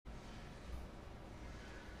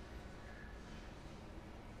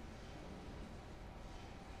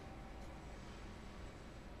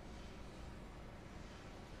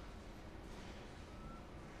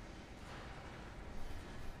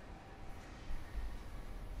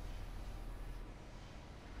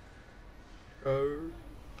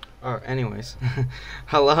Anyways,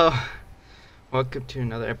 hello, welcome to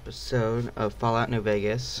another episode of Fallout New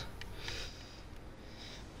Vegas.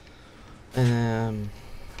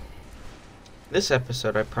 This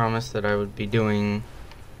episode I promised that I would be doing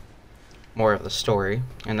more of the story,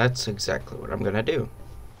 and that's exactly what I'm gonna do.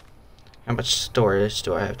 How much storage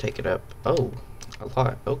do I have taken up? Oh, a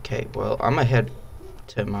lot. Okay, well, I'm gonna head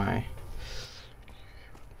to my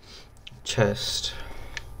chest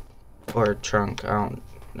or trunk, I don't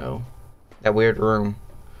know. That weird room.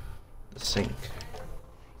 The sink.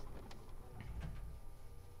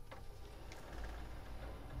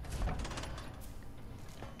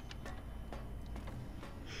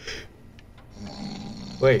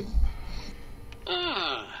 Wait.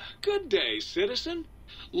 Good day, citizen.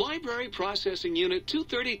 Library Processing Unit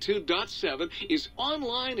 232.7 is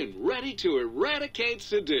online and ready to eradicate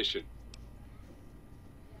sedition.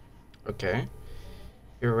 Okay.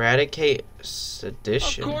 Eradicate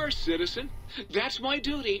sedition. Of course, citizen. That's my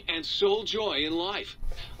duty and sole joy in life.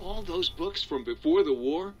 All those books from before the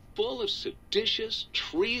war, full of seditious,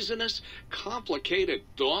 treasonous, complicated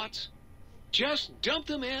thoughts. Just dump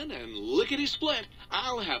them in and lickety-split.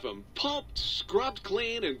 I'll have them pulped, scrubbed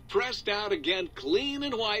clean, and pressed out again clean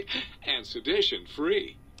and white and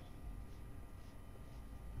sedition-free.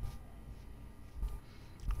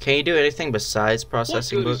 Can you do anything besides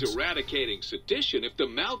processing What good books? is eradicating sedition if the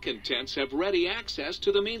malcontents have ready access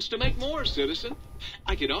to the means to make more, citizen?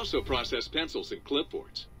 I can also process pencils and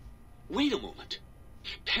clipboards. Wait a moment.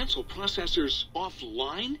 Pencil processors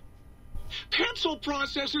offline? Pencil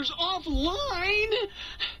processors offline?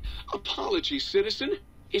 Apologies, citizen.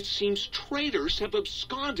 It seems traitors have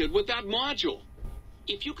absconded with that module.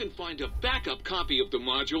 If you can find a backup copy of the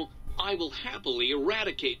module, I will happily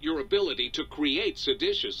eradicate your ability to create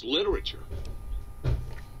seditious literature.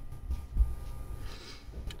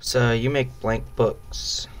 So you make blank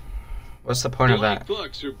books. What's the point of Blank that?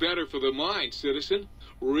 books are better for the mind, citizen.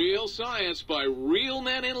 Real science by real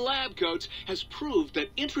men in lab coats has proved that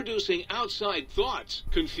introducing outside thoughts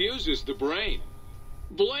confuses the brain.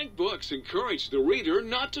 Blank books encourage the reader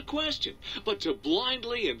not to question, but to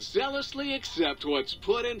blindly and zealously accept what's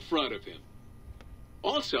put in front of him.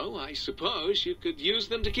 Also, I suppose you could use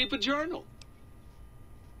them to keep a journal.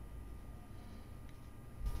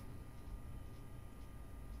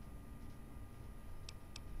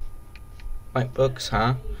 Blank books,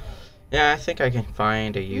 huh? Yeah, I think I can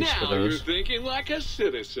find a use for Now you're those. thinking like a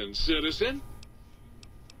citizen, citizen.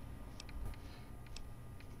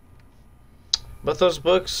 But those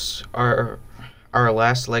books are our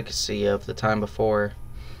last legacy of the time before.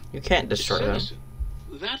 You can't destroy them. Citizen,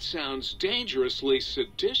 that sounds dangerously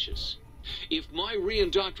seditious. If my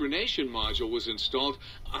re-indoctrination module was installed,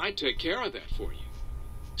 I'd take care of that for you.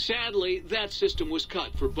 Sadly, that system was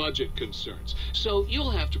cut for budget concerns, so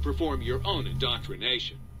you'll have to perform your own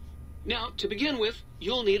indoctrination. Now, to begin with,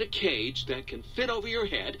 you'll need a cage that can fit over your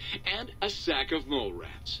head and a sack of mole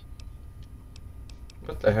rats.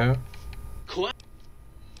 What the hell?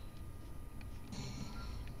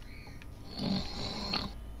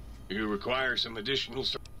 You require some additional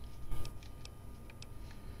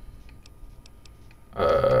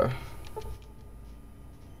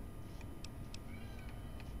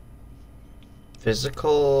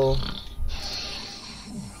Physical.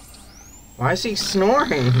 Why is he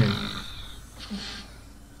snoring?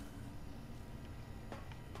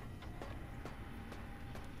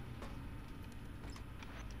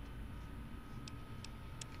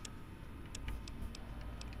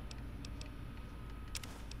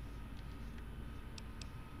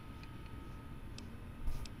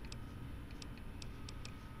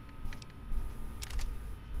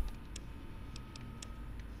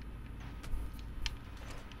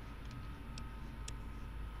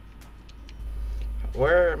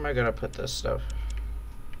 Where am I gonna put this stuff?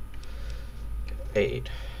 Aid.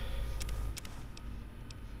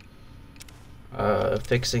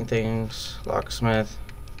 Fixing things, locksmith.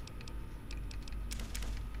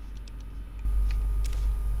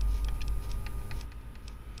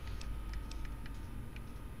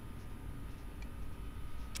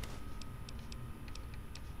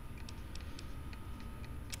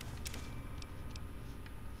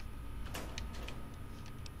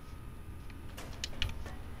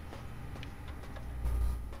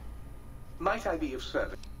 Might I be of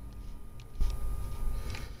service?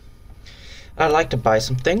 I'd like to buy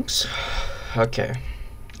some things. Okay.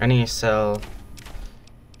 I need to sell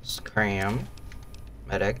Scram,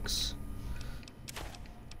 Medics,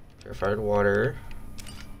 purified water,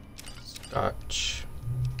 Scotch,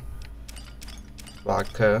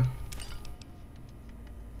 vodka,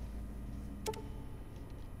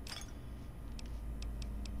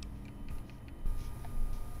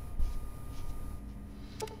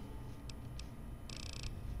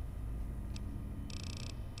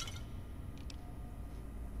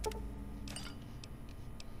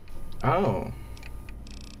 Oh.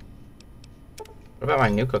 What about my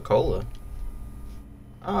Nuka-Cola?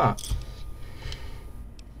 Ah.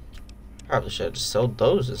 Probably should have just sold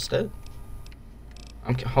those instead.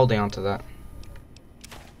 I'm holding on to that.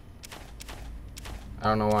 I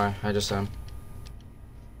don't know why. I just am.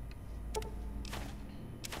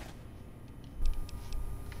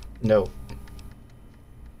 No.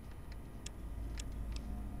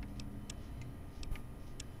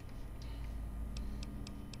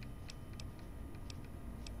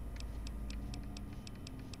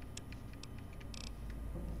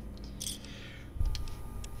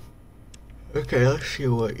 Okay, let's see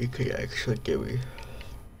what you could actually give me.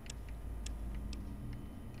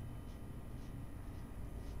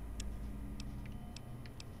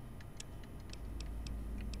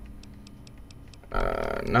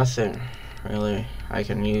 Nothing really I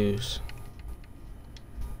can use.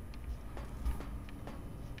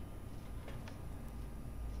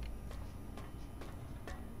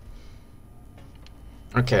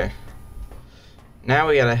 Okay. Now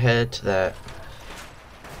we gotta head to that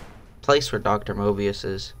place where Dr. Mobius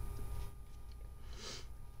is.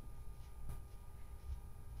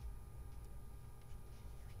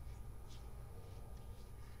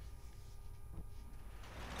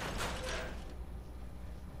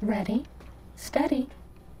 Ready, steady,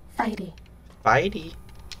 fighty. Fighty?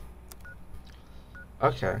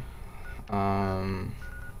 Okay. I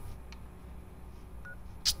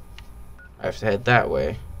have to head that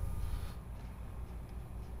way.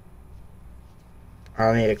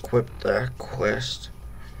 I need to equip the quest.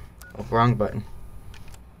 Oh, wrong button.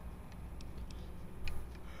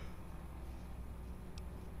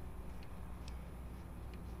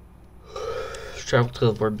 Travel to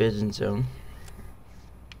the Forbidden Zone.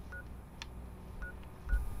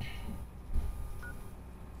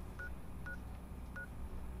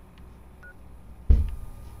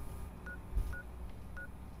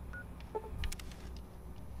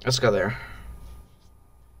 Let's go there.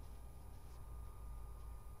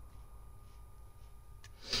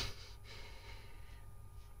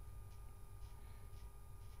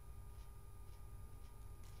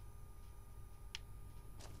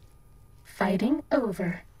 Fighting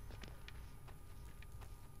over.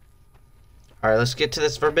 Alright, let's get to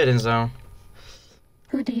this Forbidden Zone.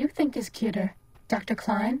 Who do you think is cuter, Dr.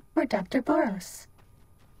 Klein or Dr. Boros?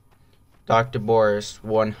 Dr. Boris,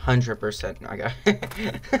 100%. I got.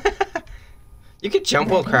 You can jump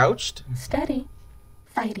while Ready? crouched? Steady,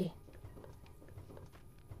 fighty.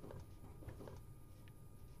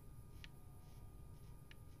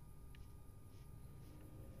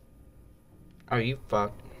 Oh, you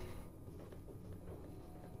fuck.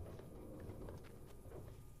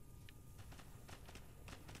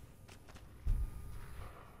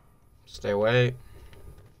 Stay away.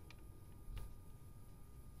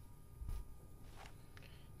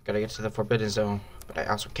 Gotta get to the Forbidden Zone, but I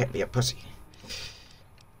also can't be a pussy.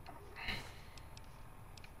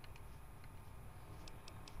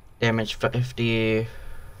 Damage 50,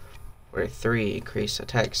 43, increase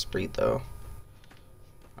attack speed though.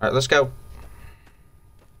 Alright, let's go.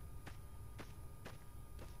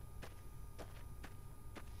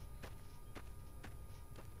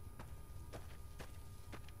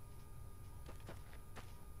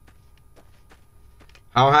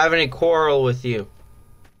 I don't have any quarrel with you.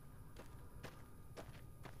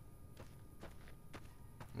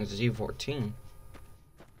 This is U14.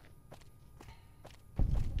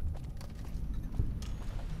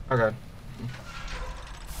 Okay.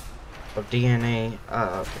 Of DNA,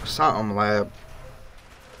 something lab.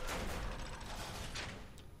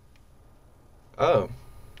 Oh.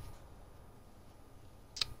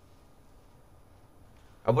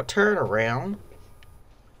 I would turn around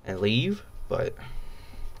and leave, but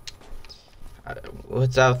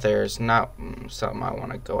what's out there is not something I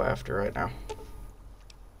want to go after right now.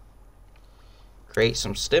 Create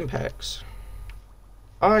some stim packs.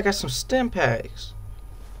 Oh, I got some stim packs.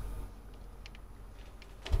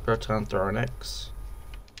 Proton Thrower X.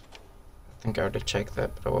 I think I would have checked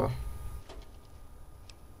that, but oh well.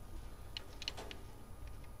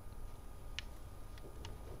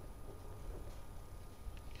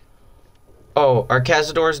 Oh, are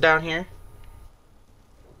Cazadors down here?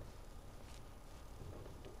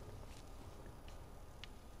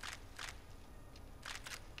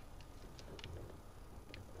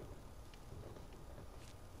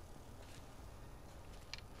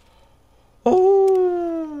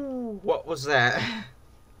 Oh, what was that?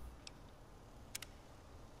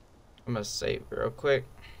 I'm gonna save real quick.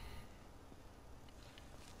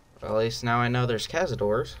 Well, at least now I know there's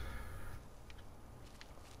Cazadors.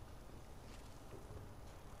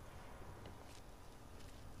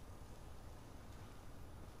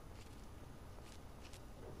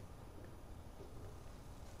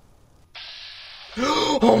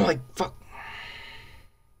 Oh my fuck.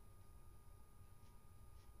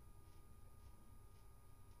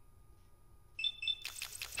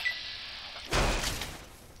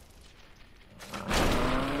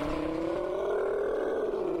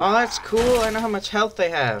 Oh, that's cool. I know how much health they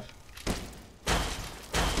have.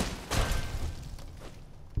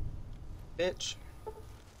 Bitch.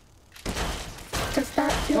 Does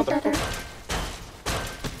that feel better?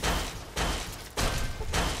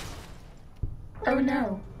 Oh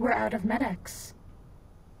no, we're out of medics.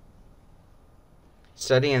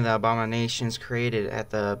 Studying the abominations created at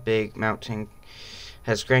the Big Mountain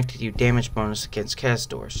has granted you damage bonus against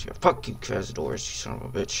Cazadors. Yeah, fuck you, Cazadors, you son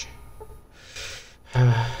of a bitch.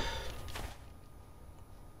 Oh.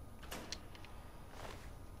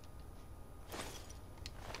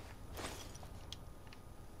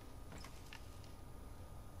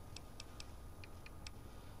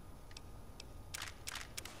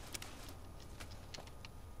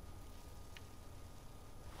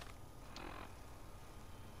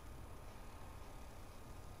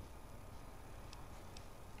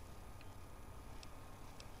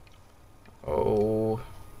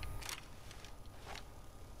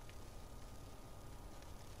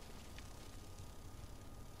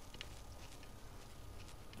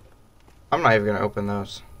 I'm not even gonna open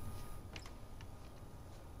those.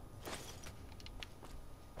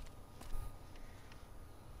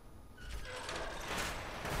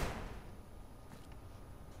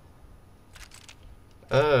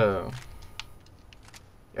 Oh.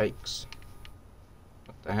 Yikes.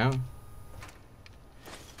 What the hell?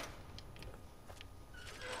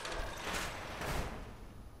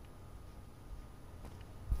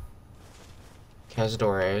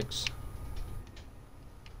 Cazador eggs.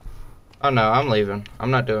 Oh no, I'm leaving.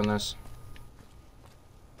 I'm not doing this.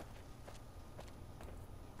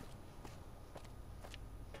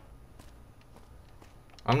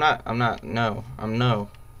 No.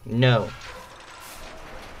 No.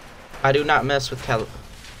 I do not mess with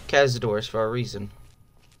Cazadors for a reason.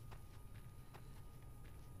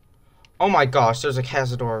 Oh my gosh, there's a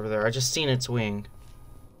Cazador over there. I just seen its wing.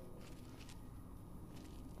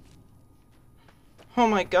 Oh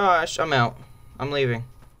my gosh, I'm out. I'm leaving.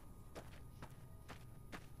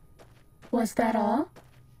 Was that all?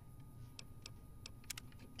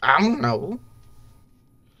 I don't know.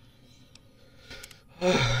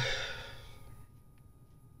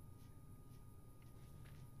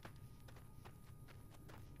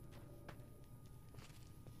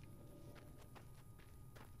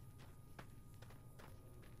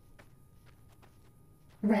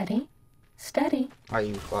 Ready, steady, Are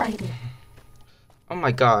you fighting. Oh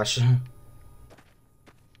my gosh.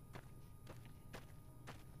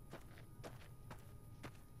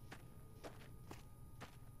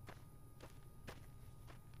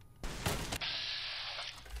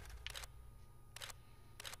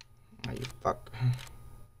 Are you fuck?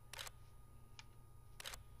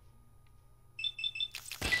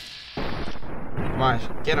 Come on,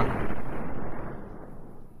 get him.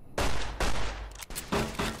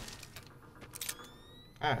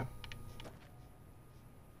 Oh.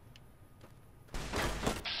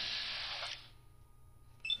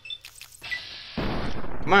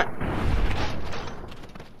 Come on.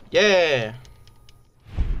 Yeah.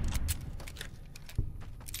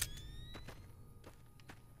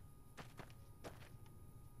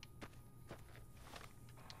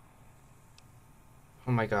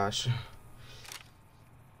 Oh my gosh.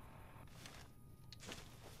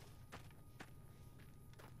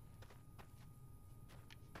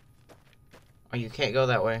 Oh, you can't go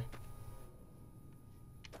that way.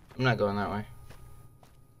 I'm not going that way.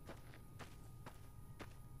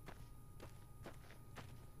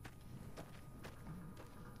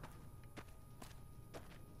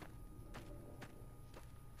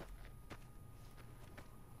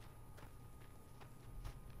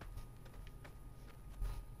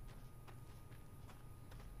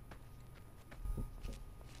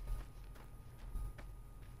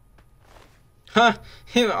 Huh,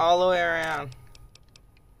 he went all the way around.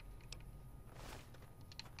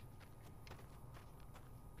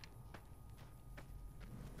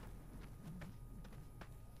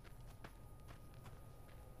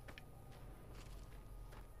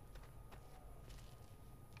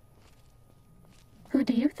 Who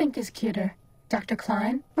do you think is cuter, Dr.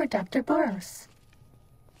 Klein or Dr. Boros?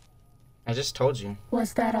 I just told you.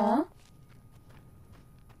 Was that all?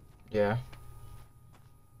 Yeah.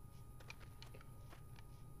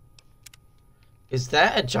 Is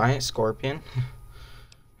that a giant scorpion?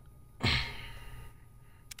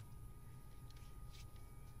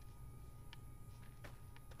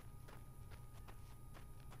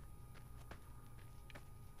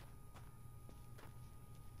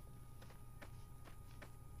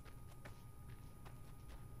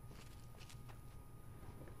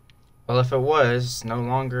 Well, if it was, it's no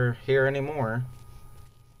longer here anymore.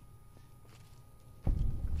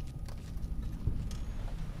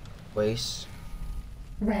 Waste.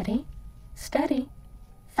 Ready, steady,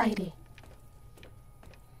 fighty.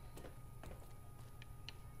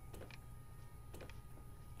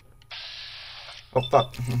 Oh,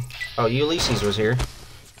 fuck. Oh, Ulysses was here.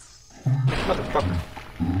 Motherfucker.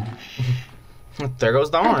 There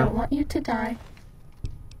goes the I don't arm. want you to die.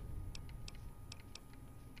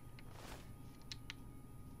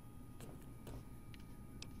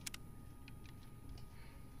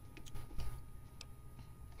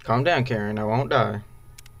 Calm down, Karen. I won't die.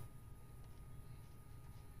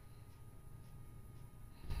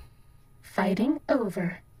 Fighting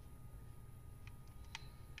over.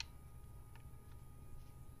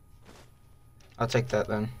 I'll take that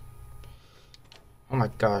then. Oh my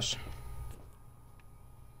gosh.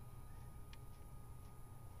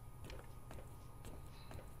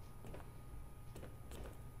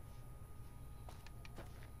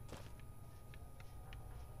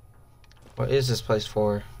 What is this place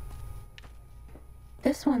for?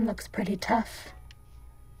 This one looks pretty tough.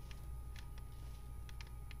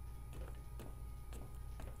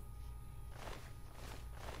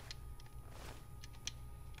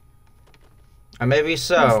 Maybe Is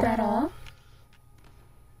so. that all?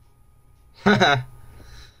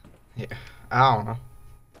 Yeah, I don't know.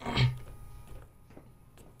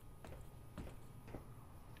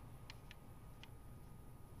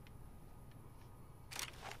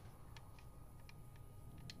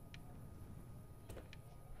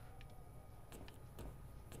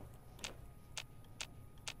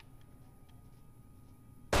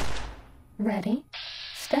 Ready,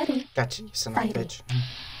 steady, Gotcha, you son of a Fighting. bitch.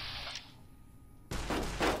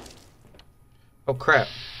 Oh crap.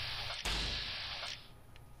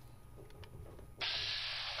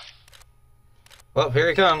 Well, here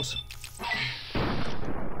he comes.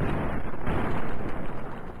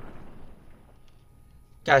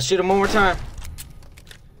 Gotta shoot him one more time.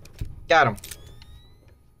 Got him.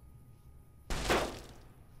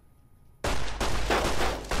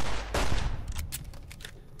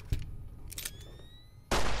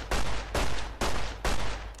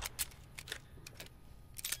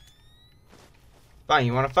 Fine,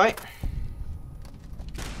 you wanna fight?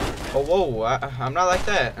 Oh, whoa, I'm not like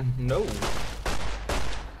that. No.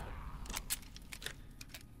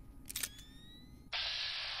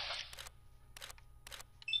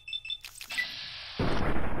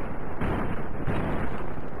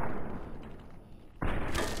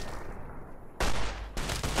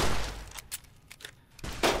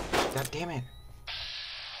 God damn it.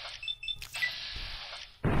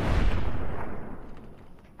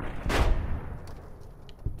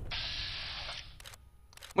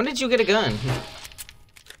 When did you get a gun?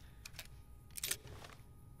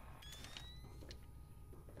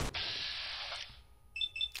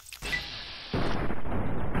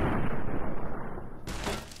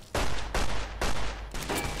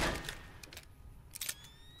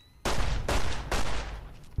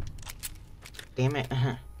 Damn it.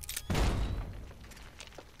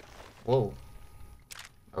 Whoa.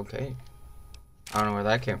 Okay. I don't know where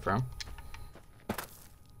that came from.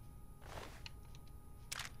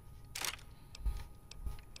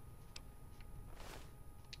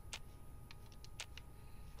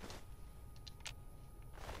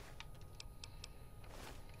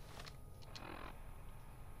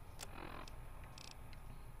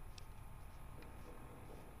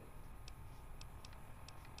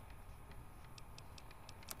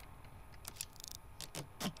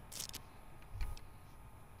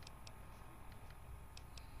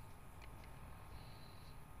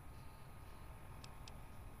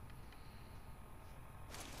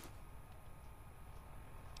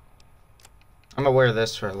 I'm gonna wear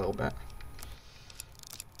this for a little bit.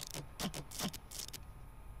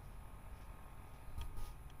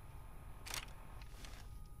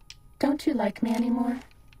 Don't you like me anymore?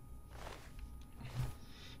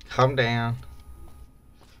 Calm down.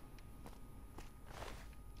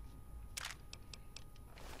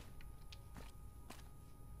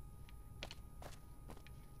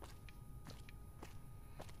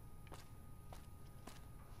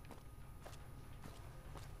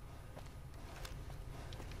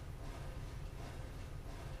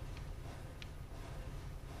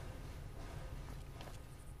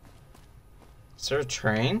 Is there a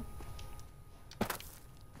train?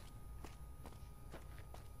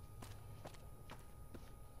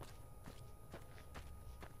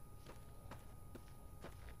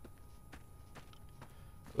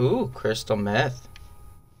 Ooh, crystal meth.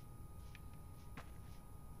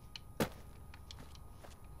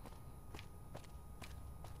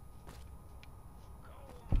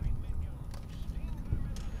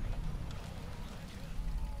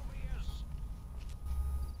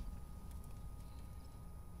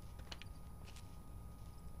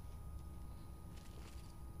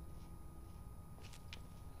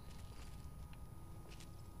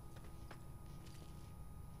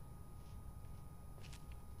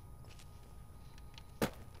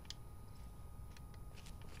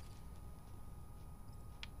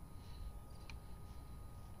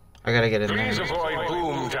 I gotta get in Please there. avoid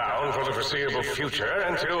Boomtown for the foreseeable future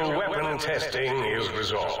until weapon testing is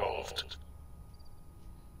resolved.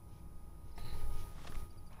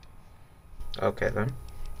 Okay then.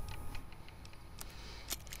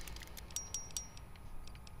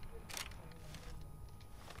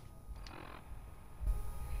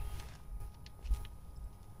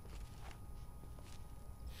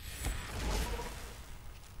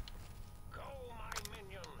 Go, my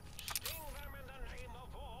minion! Sting them in the name of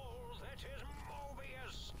all that is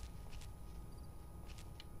Mobius!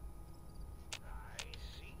 I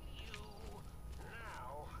see you.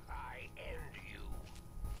 Now I end you.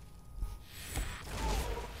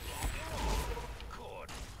 Good.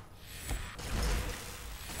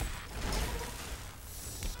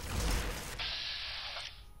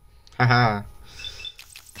 Haha.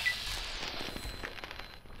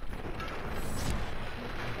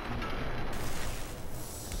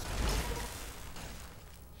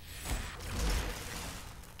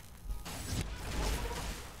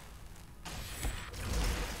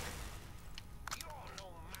 You're no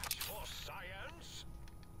match for science.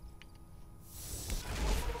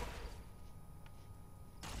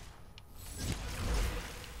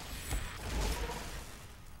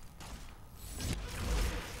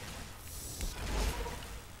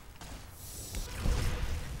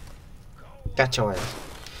 Got your ass.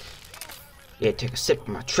 Yeah, take a sip of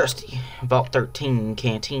my trusty Vault 13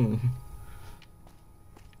 canteen.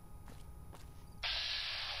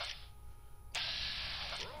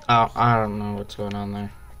 Oh, I don't know what's going on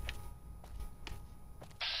there.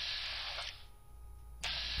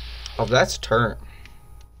 Oh, that's a turret.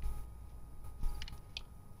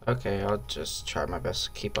 Okay, I'll just try my best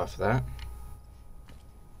to keep off of that.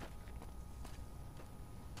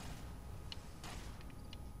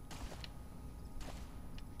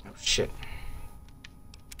 Oh, shit.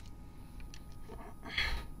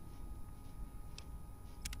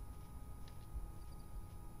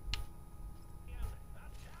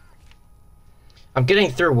 I'm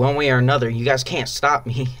getting through one way or another. You guys can't stop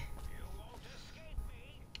me.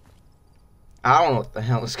 I don't know what the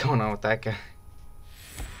hell is going on with that guy.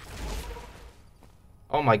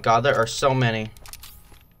 Oh my god, there are so many.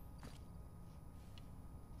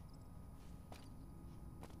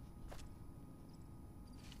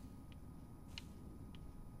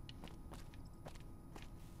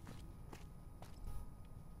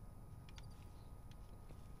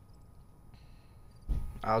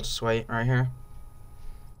 I'll just wait right here.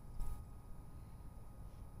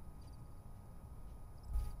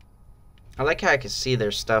 I like how I can see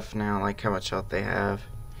their stuff now, like how much health they have,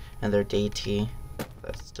 and their DT.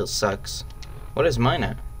 That still sucks. What is mine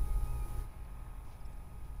at?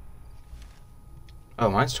 Oh,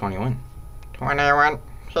 mine's 21. 21. I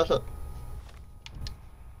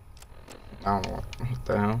don't know what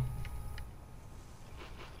the hell.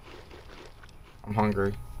 I'm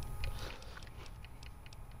hungry.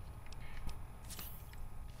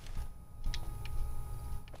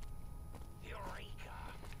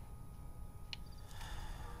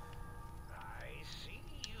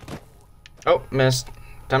 Oh, missed.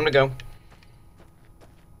 Time to go.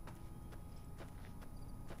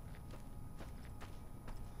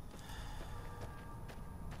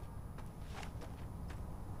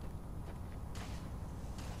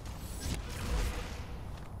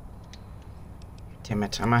 Damn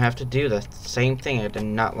it, I might have to do the same thing I did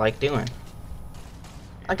not like doing.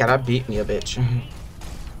 I gotta beat me a bitch. You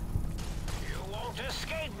won't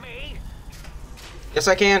escape me. Yes,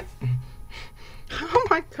 I can. Oh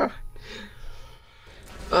my god.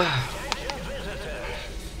 Ugh.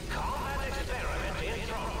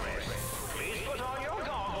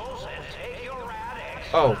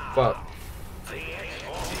 Oh, fuck.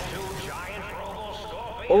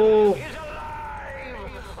 Oh.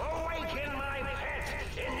 Awaken my pet.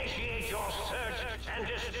 Initiate your search and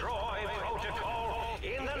destroy protocol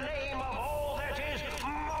in the name of all that is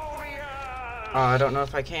Mobius. Oh, I don't know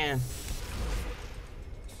if I can.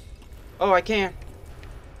 Oh, I can.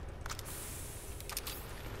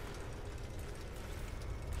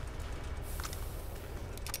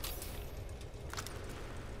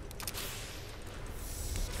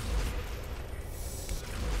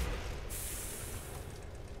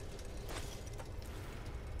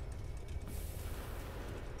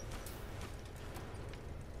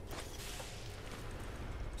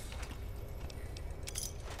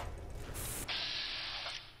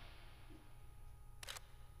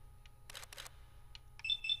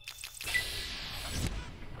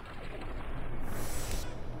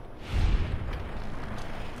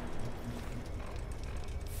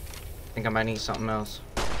 I think I might need something else.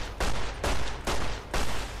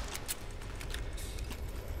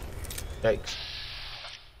 Yikes.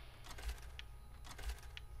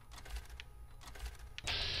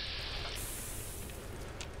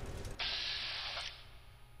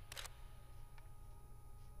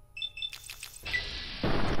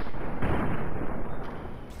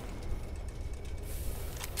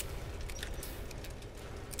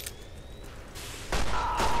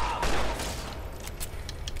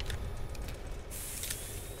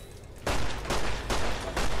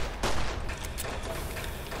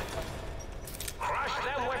 Crush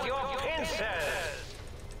them with your pincers!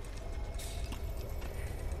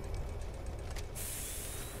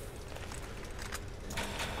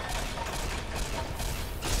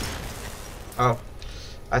 Oh,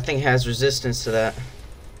 I think it has resistance to that.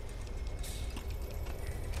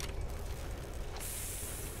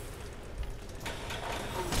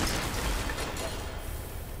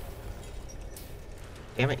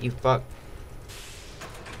 Damn it, you fuck.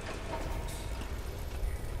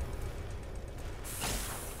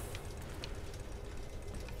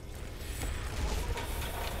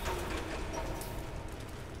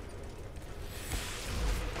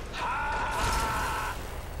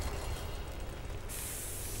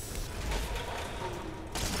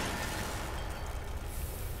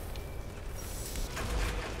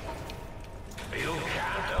 You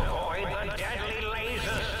can't avoid the deadly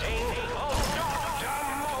laser sting of Dr.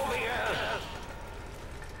 Mobius!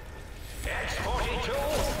 X-42,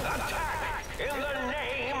 attack in the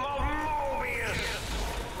name of Mobius!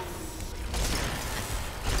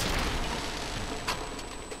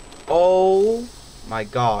 Oh my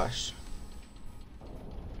gosh.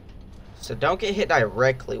 So don't get hit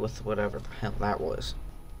directly with whatever the hell that was.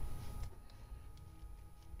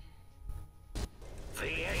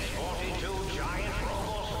 The X-42 giant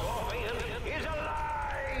robo-scorpion is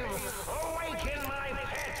alive! Awaken, my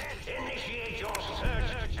pet! Initiate your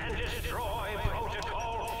search and destroy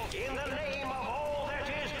protocol in the name of all that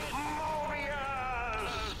is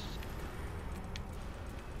Mobius!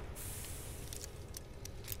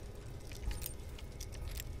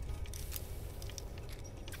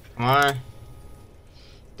 Come on.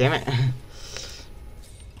 Damn it.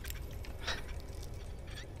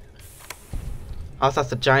 I thought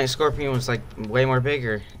the giant scorpion was like way more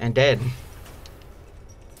bigger and dead.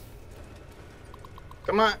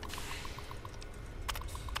 Come on.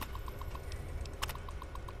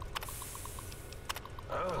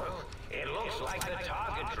 Oh, it looks like the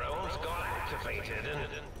target drones got activated and...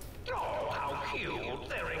 Oh, how cute!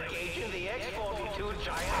 They're engaging the X-42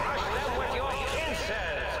 giant. Crush them with your pincers!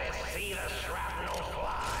 Let's see the shrapnel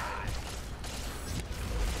fly!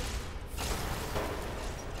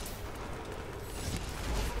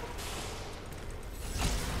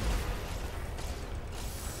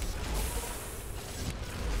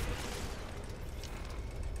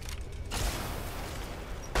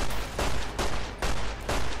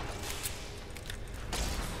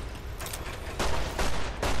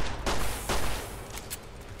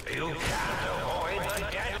 You can't avoid the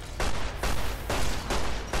death.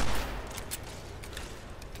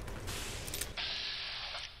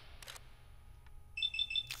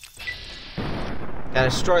 Gotta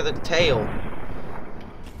destroy the tail.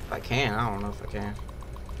 If I can, I don't know if I can.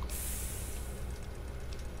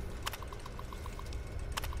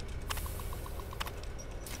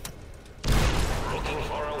 Looking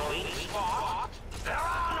for a weak spot? There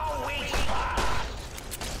are no weak spots!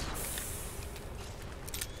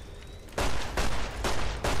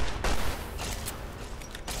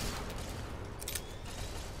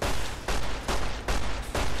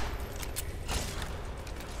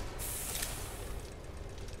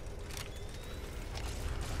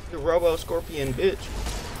 The Robo Scorpion, bitch.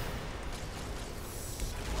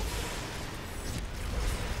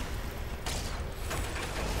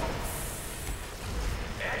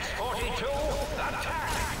 X-42,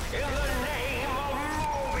 attack in the name of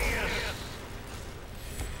Mobius!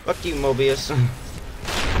 Fuck you, Mobius.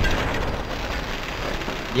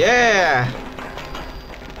 Yeah!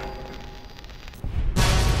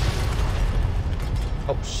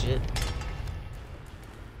 Oh, shit.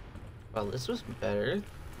 Well, this was better,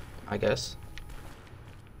 I guess.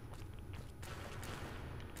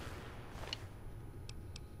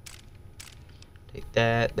 Take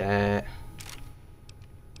that,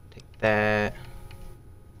 Take that.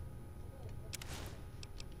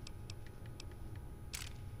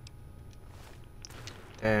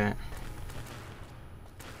 That.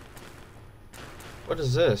 What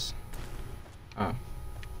is this? Oh.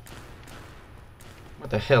 What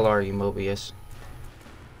the hell are you, Mobius?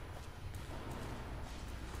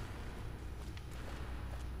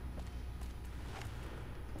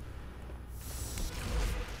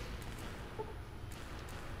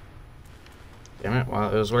 Damn it,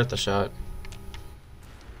 well, it was worth a shot.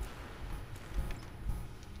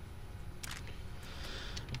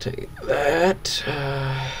 Take that.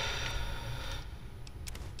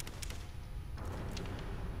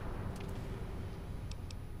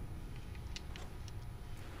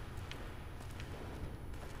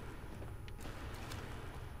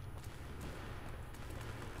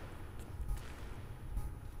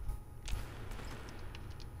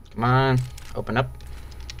 Come on, open up.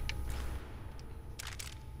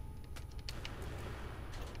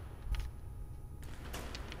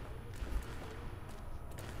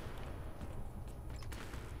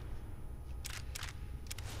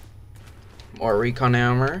 More recon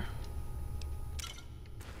armor.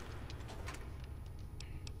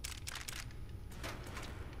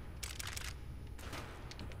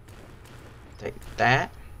 Take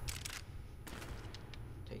that.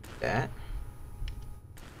 Take that.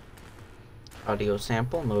 Audio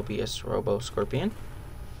sample, Mobius Robo Scorpion.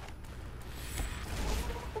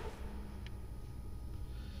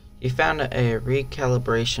 You found a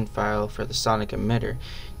recalibration file for the sonic emitter.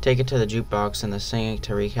 Take it to the jukebox and the sing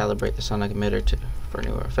to recalibrate the sonic emitter for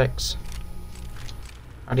newer effects.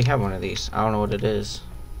 I already have one of these. I don't know what it is.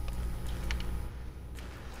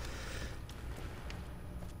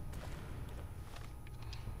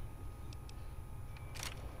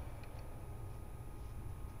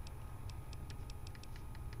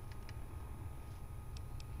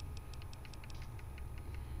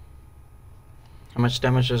 How much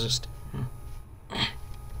damage does this?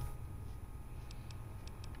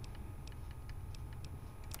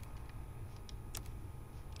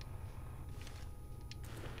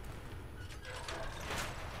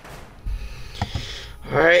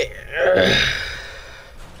 All right. All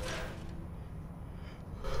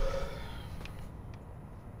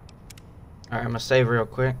right, I'm gonna save real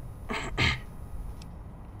quick.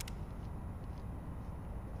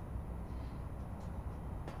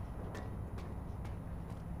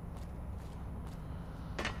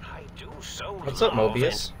 What's up,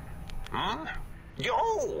 Mobius? Hmm?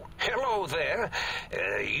 Yo, hello there.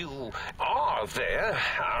 You are there,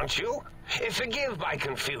 aren't you? Forgive my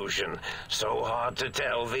confusion. So hard to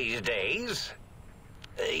tell these days.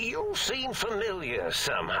 You seem familiar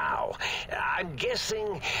somehow. I'm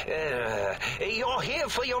guessing you're here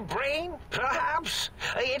for your brain, perhaps?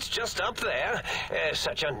 It's just up there.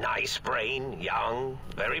 Such a nice brain, young,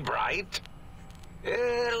 very bright.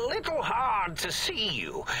 Little hard to see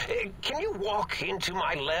you. Can you walk into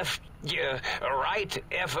my left, right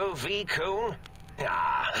FOV cone?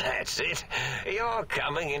 Ah, that's it. You're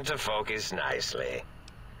coming into focus nicely.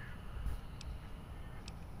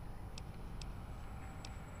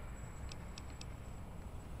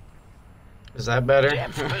 Is that better?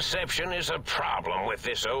 Depth perception is a problem with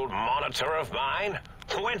this old monitor of mine.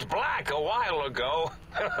 Went black a while ago.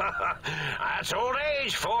 That's old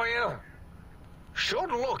age for you.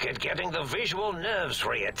 Should look at getting the visual nerves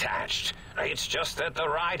reattached. It's just that the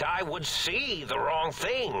right eye would see the wrong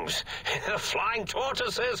things. The flying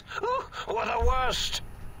tortoises were the worst.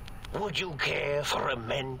 Would you care for a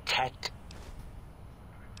mentat?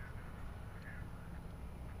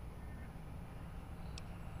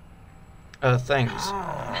 Thanks.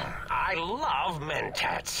 I love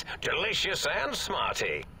mentats. Delicious and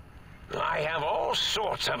smarty. I have all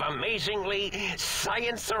sorts of amazingly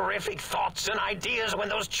science-terrific thoughts and ideas when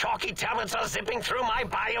those chalky tablets are zipping through my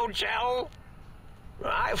biogel.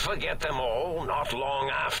 I forget them all not long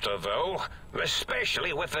after, though,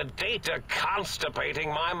 especially with the data constipating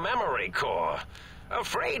my memory core.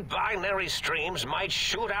 Afraid binary streams might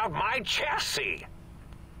shoot out my chassis.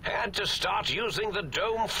 Had to start using the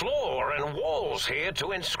dome floor and walls here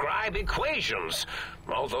to inscribe equations,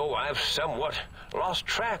 although I've somewhat lost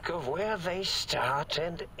track of where they start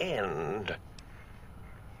and end.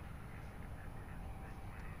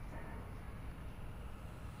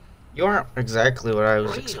 You aren't exactly what I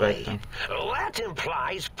was expecting. That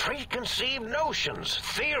implies preconceived notions,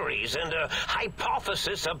 theories, and a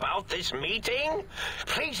hypothesis about this meeting?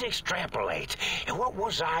 Please extrapolate. What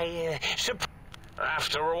was I,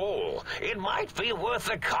 After all, it might be worth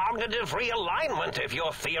a cognitive realignment if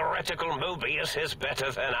your theoretical Mobius is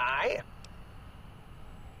better than I.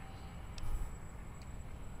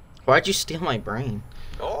 Why'd you steal my brain?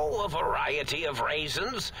 Oh, a variety of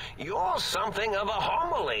reasons. You're something of a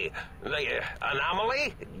homily. The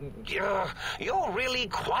anomaly? You're really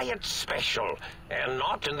quite special, and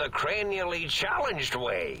not in the cranially challenged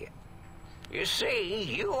way. You see,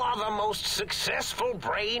 you are the most successful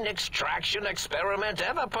brain extraction experiment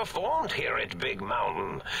ever performed here at Big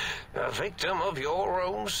Mountain. A victim of your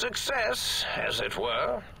own success, as it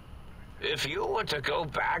were. If you were to go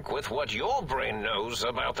back with what your brain knows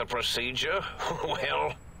about the procedure,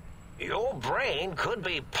 well, your brain could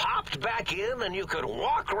be popped back in and you could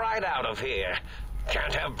walk right out of here.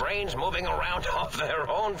 Can't have brains moving around of their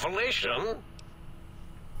own volition.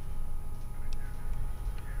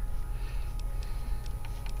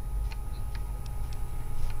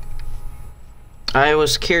 I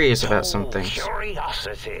was curious about some Oh, things.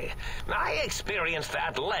 curiosity. I experience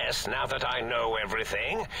that less now that I know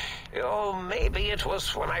everything. Or maybe it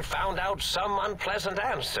was when I found out some unpleasant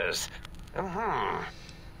answers.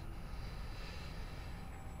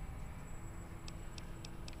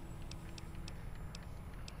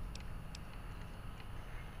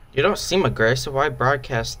 You don't seem aggressive. Why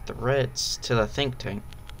broadcast threats to the think tank?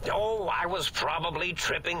 Oh, I was probably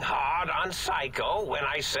tripping hard on Psycho when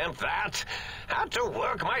I sent that. Had to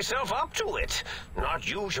work myself up to it. Not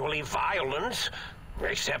usually violent,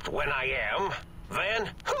 except when I am. Then,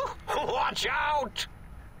 watch out!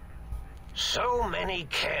 So many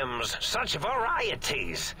chems, such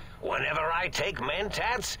varieties. Whenever I take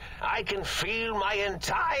Mentats, I can feel my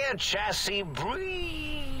entire chassis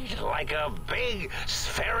breathe like a big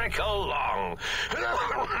spherical lung.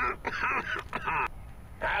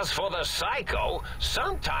 As for the Psycho,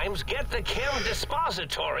 sometimes get the chem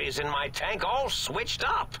dispositories in my tank all switched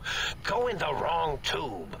up. Go in the wrong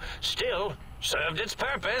tube. Still, served its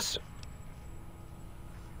purpose.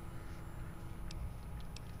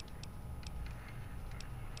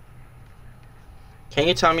 Can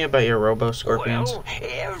you tell me about your robo-scorpions? Well,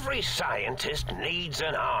 every scientist needs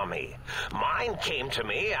an army. Mine came to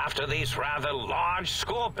me after these rather large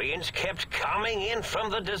scorpions kept coming in from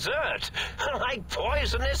the desert, like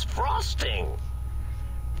poisonous frosting.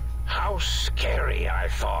 How scary, I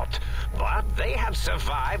thought. But they had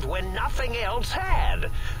survived when nothing else had.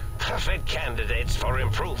 Perfect candidates for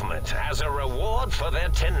improvement as a reward for their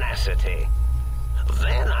tenacity.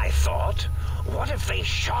 Then I thought, what if they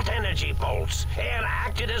shot energy bolts and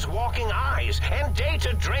acted as walking eyes and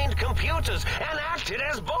data-drained computers and acted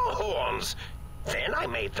as bullhorns? Then I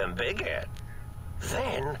made them bigger.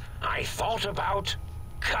 Then I thought about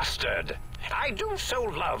custard. I do so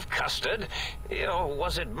love custard. Or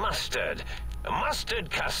was it mustard?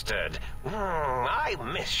 Mustard custard. I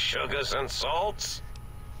miss sugars and salts.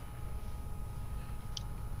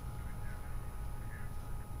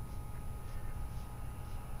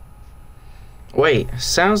 Wait,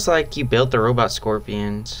 sounds like you built the robot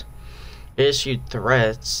scorpions. Issued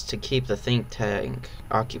threats to keep the think tank Did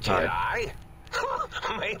occupied. I?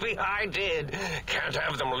 Maybe I did. Can't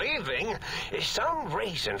have them leaving. Some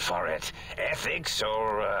reason for it. Ethics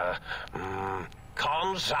or,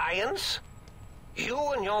 conscience? You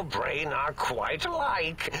and your brain are quite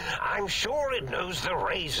alike. I'm sure it knows the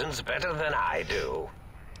raisins better than I do.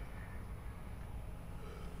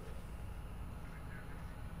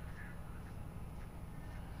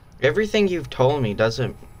 Everything you've told me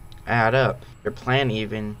doesn't add up. Your plan,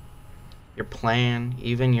 even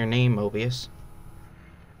your name, Mobius.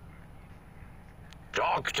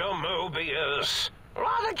 Dr. Mobius.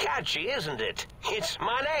 Rather catchy, isn't it? It's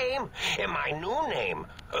my name, and my new name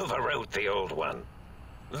overwrote the old one.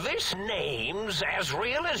 This name's as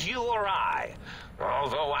real as you or I,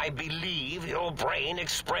 although I believe your brain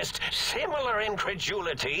expressed similar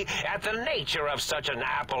incredulity at the nature of such an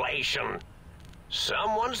appellation.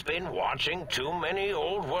 Someone's been watching too many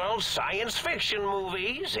old-world science fiction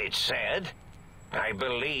movies, it said. I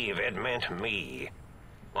believe it meant me.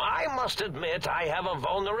 I must admit I have a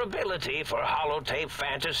vulnerability for holotape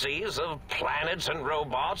fantasies of planets and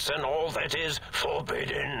robots and all that is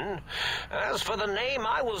forbidden. As for the name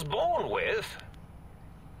I was born with,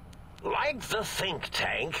 like the think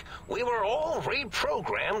tank, we were all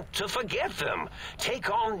reprogrammed to forget them, take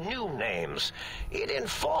on new names. It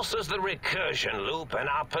enforces the recursion loop in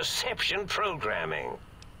our perception programming.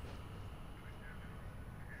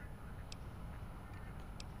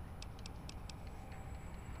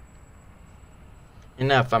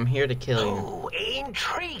 Enough, I'm here to kill you. Oh,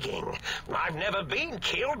 intriguing. I've never been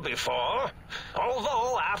killed before.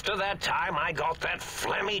 Although, after that time I got that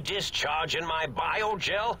phlegmy discharge in my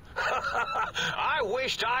biogel, I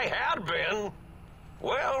wished I had been.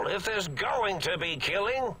 Well, if there's going to be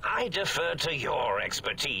killing, I defer to your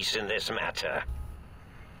expertise in this matter.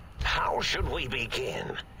 How should we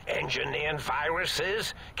begin? Engineering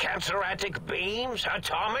viruses, canceratic beams,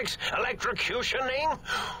 atomics, electrocutioning?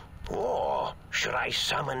 Or should I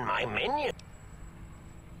summon my minion?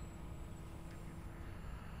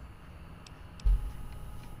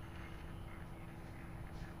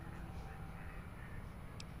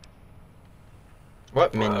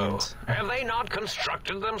 What minions? Have they not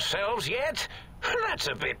constructed themselves yet? That's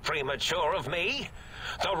a bit premature of me.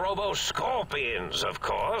 The Robo-Scorpions, of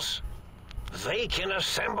course. They can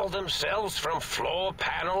assemble themselves from floor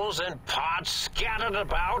panels and parts scattered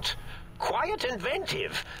about. Quite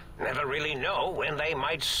inventive. Never really know when they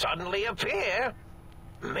might suddenly appear.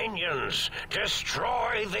 Minions,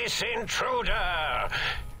 destroy this intruder!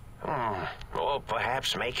 Or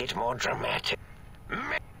perhaps make it more dramatic.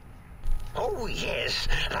 Oh yes,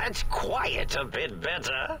 that's quite a bit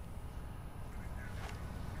better.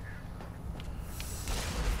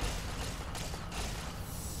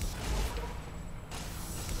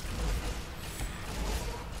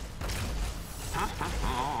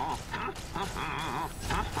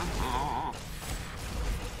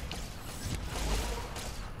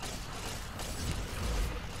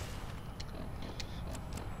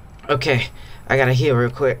 Okay, I gotta heal real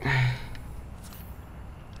quick.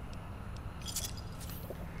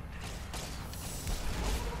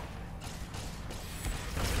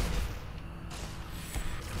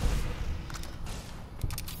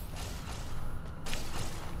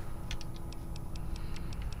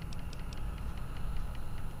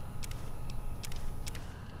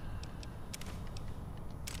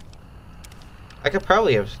 I could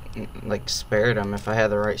probably have, like, spared him if I had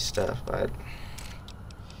the right stuff, but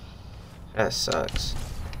that sucks.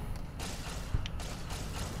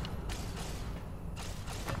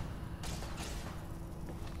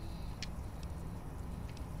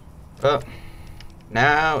 Well,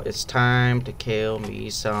 now it's time to kill me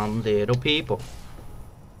some little people.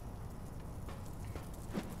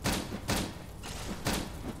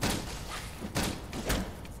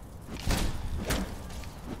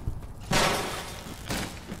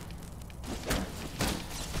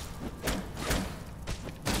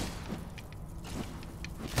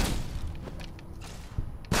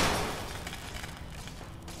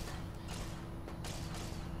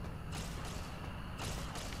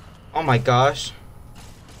 Oh my gosh.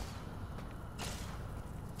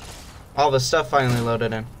 All the stuff finally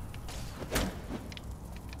loaded in.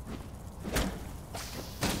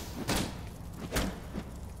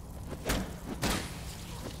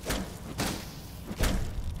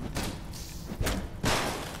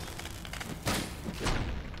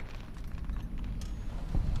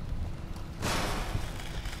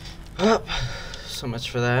 Oh, so much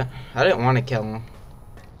for that. I didn't want to kill him.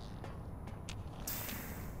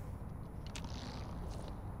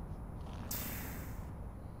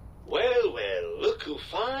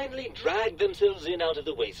 Dragged themselves in out of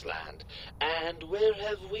the wasteland. And where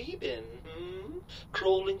have we been?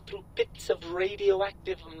 Crawling through pits of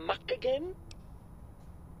radioactive muck again?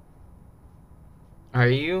 Are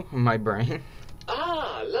you? My brain?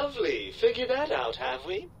 Ah, lovely. Figured that out, have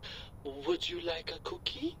we? Would you like a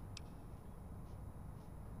cookie?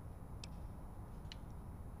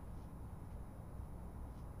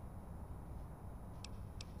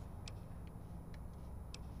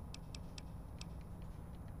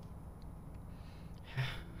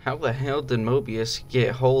 How the hell did Mobius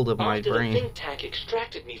get hold of my brain? After the think tank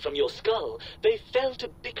extracted me from your skull, they fell to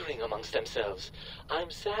bickering amongst themselves. I'm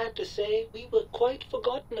sad to say we were quite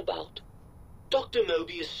forgotten about. Dr.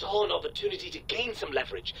 Mobius saw an opportunity to gain some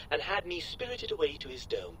leverage and had me spirited away to his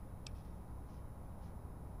dome.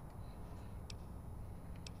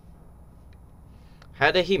 How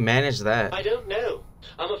did he manage that? I don't know.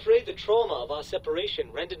 I'm afraid the trauma of our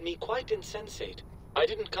separation rendered me quite insensate. I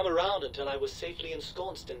didn't come around until I was safely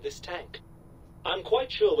ensconced in this tank. I'm quite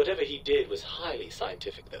sure whatever he did was highly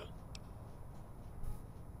scientific, though.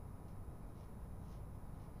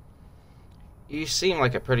 You seem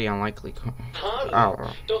like a pretty unlikely...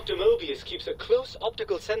 Hardly. Dr. Mobius keeps a close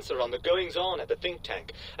optical sensor on the goings-on at the think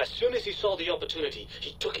tank. As soon as he saw the opportunity,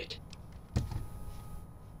 he took it.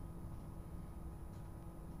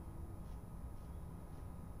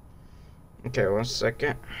 Okay, 1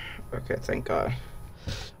 second. Okay, thank God.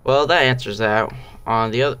 Well, that answers that. On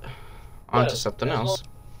the other... On to something else.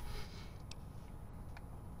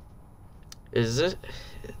 Is this...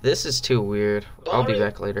 This is too weird. I'll be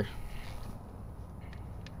back later.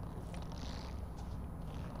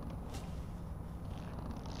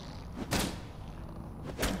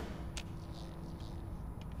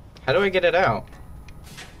 How do I get it out?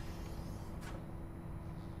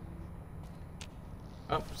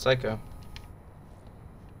 Oh, Psycho.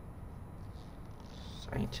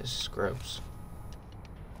 Scientist scrubs.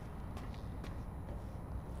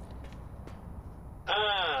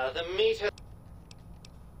 Ah, the meat.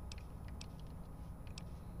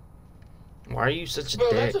 Why are you such a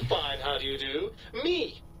Well, dick? that's a fine how do you do.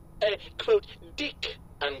 Me, quote, dick,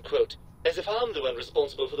 unquote. As if I'm the one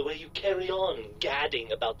responsible for the way you carry on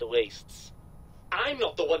gadding about the wastes. I'm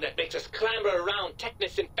not the one that makes us clamber around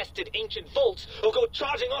Technus-infested ancient vaults or go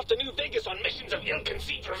charging off to New Vegas on missions of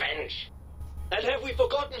ill-conceived revenge. And have we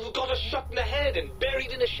forgotten who got us shot in the head and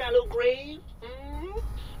buried in a shallow grave? Hmm?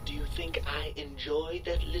 Do you think I enjoyed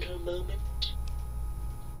that little moment?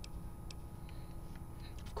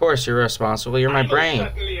 Of course you're responsible. You're my I brain.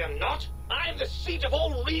 certainly am not. I'm the seat of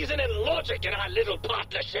all reason and logic in our little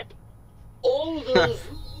partnership. All those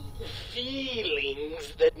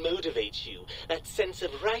feelings that motivate you, that sense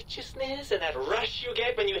of righteousness and that rush you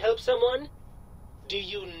get when you help someone, do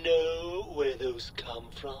you know where those come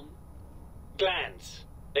from? Glands.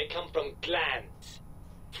 They come from glands.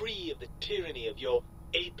 Free of the tyranny of your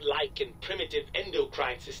ape-like and primitive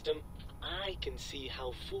endocrine system, I can see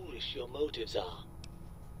how foolish your motives are.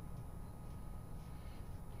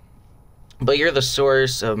 But you're the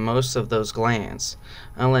source of most of those glands.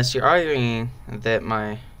 Unless you're arguing that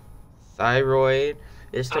my thyroid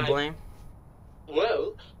is to blame.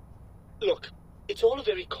 Well, look, it's all a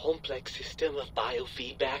very complex system of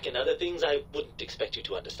biofeedback and other things I wouldn't expect you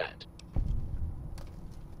to understand.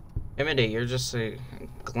 Emmett, you're just a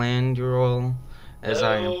glandular as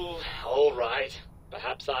I am. Oh, all right.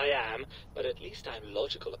 Perhaps I am, but at least I'm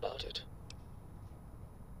logical about it.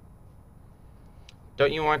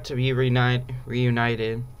 Don't you want to be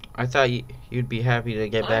reunited? I thought you'd be happy to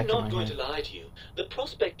get back in my I'm not going head. to lie to you. The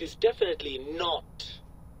prospect is definitely not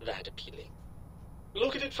that appealing.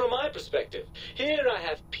 Look at it from my perspective. Here I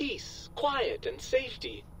have peace, quiet, and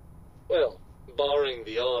safety. Well, barring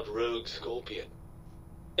the odd rogue scorpion.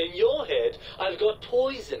 In your head, I've got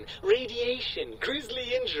poison, radiation,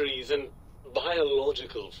 grisly injuries, and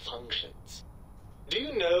biological functions. Do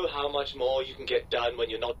you know how much more you can get done when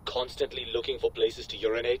you're not constantly looking for places to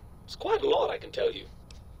urinate? It's quite a lot, I can tell you.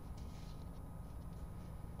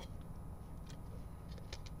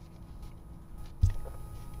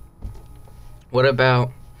 What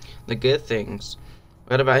about the good things?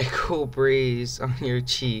 What about a cool breeze on your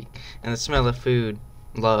cheek and the smell of food?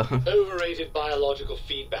 Love. Overrated biological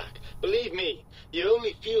feedback. Believe me, you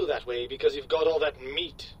only feel that way because you've got all that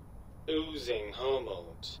meat. Oozing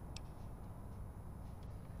hormones.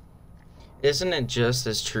 Isn't it just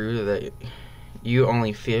as true that you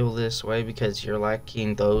only feel this way because you're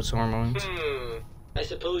lacking those hormones? I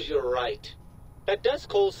suppose you're right. That does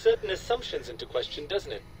call certain assumptions into question,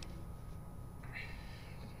 doesn't it?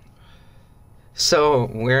 So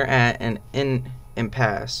we're at an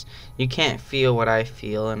impasse. You can't feel what I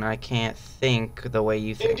feel, and I can't think the way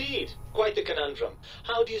you think. Indeed. Quite the conundrum.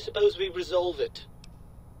 How do you suppose we resolve it?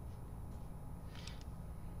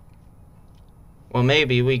 Well,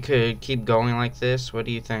 maybe we could keep going like this. What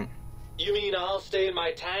do you think? You mean I'll stay in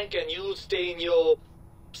my tank and you'll stay in your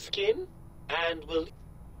skin? And we'll...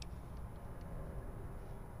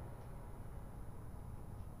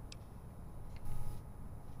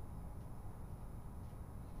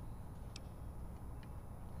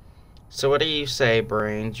 So what do you say,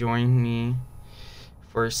 Brain? Join me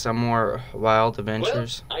for some more wild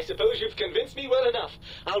adventures? Well, I suppose you've convinced me well enough.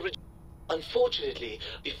 Unfortunately,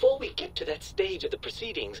 before we get to that stage of the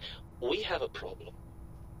proceedings, we have a problem.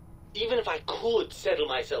 Even if I could settle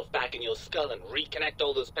myself back in your skull and reconnect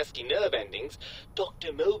all those pesky nerve endings,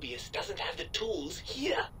 Dr. Mobius doesn't have the tools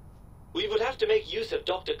here. We would have to make use of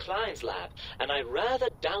Dr. Klein's lab, and I rather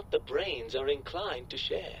doubt the brains are inclined to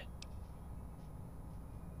share.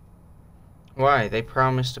 Why? They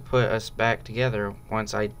promised to put us back together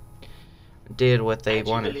once I did what they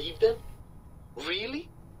wanted. You believe them? Really?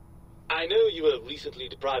 I know you were recently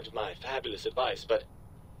deprived of my fabulous advice, but...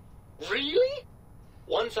 Really?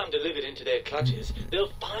 Once I'm delivered into their clutches,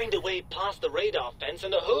 they'll find a way past the radar fence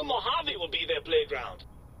and the whole Mojave will be their playground.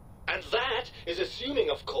 And that is assuming,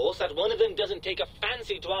 of course, that one of them doesn't take a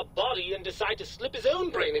fancy to our body and decide to slip his own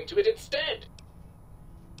brain into it instead.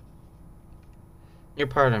 You're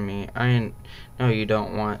part of me. I know you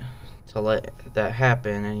don't want to let that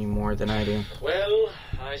happen any more than I do. Well,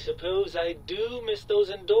 I suppose I do miss those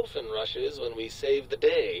endorphin rushes when we save the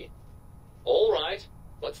day. All right,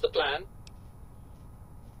 what's the plan?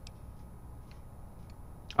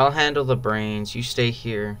 I'll handle the brains. You stay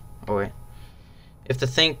here. Oh, wait. If the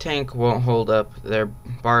think tank won't hold up their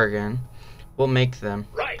bargain, we'll make them.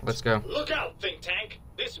 Right. Let's go. Look out, think tank.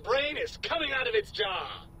 This brain is coming out of its jar.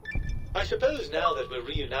 I suppose now that we're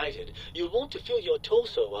reunited, you'll want to fill your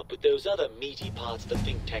torso up with those other meaty parts the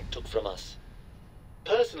think tank took from us.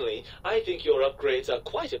 Personally, I think your upgrades are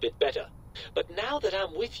quite a bit better. But now that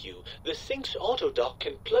I'm with you, the Sync's autodock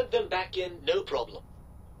can plug them back in no problem.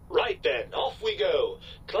 Right then, off we go.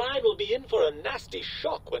 Klein will be in for a nasty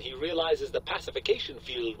shock when he realizes the pacification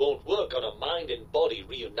field won't work on a mind and body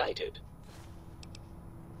reunited.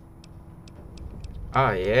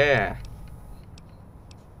 Oh, yeah.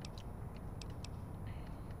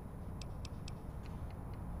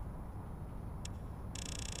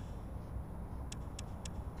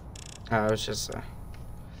 Oh, it was just, I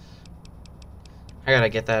gotta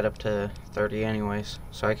get that up to 30 anyways,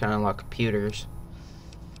 so I can unlock computers.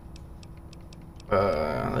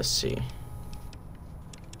 Let's see.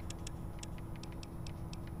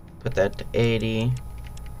 Put that to 80.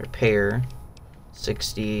 Repair.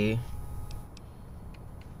 60.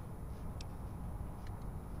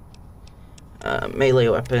 Melee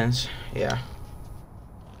weapons. Yeah.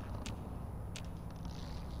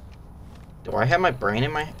 Do I have my brain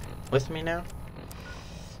in with me now?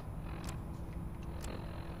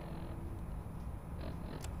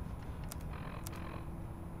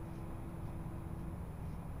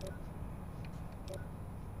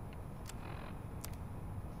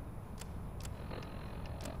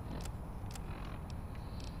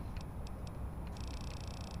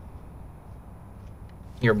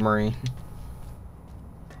 Your brain.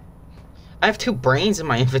 I have 2 brains in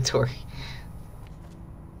my inventory.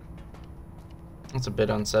 That's a bit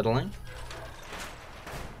unsettling.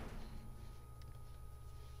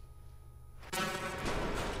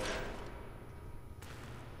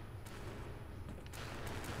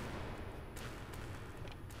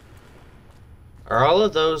 Are all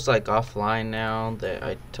of those like offline now that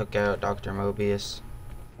I took out Dr. Mobius?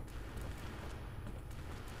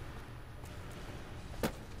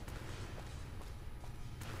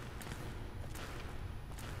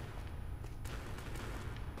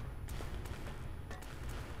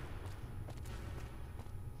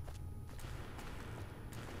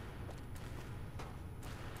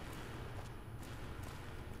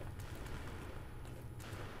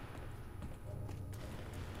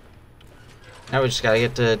 Now we just gotta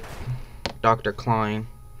get to Dr. Klein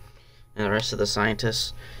and the rest of the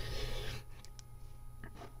scientists.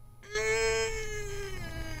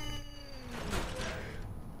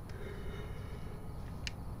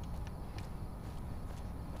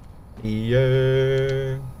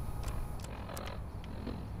 Yeah.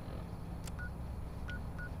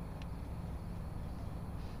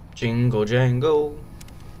 Jingle jangle.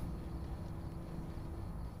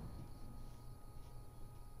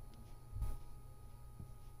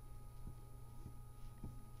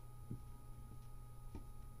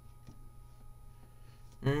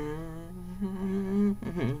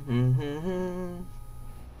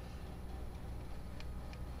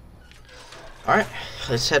 Alright,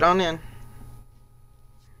 let's head on in.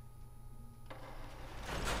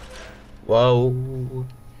 Whoa.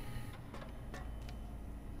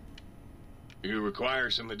 You require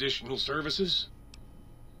some additional services?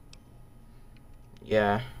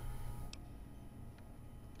 Yeah.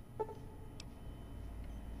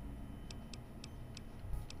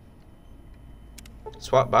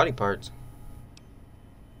 Swap body parts.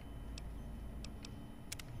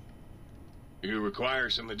 You require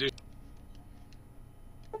some additional...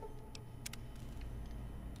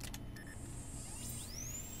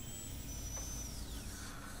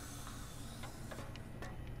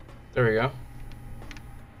 There we go.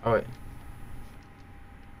 Oh, wait.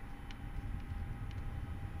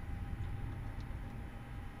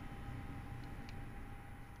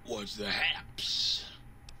 What's the haps?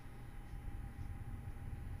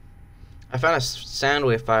 I found a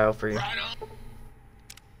Soundwave file for you. Right on.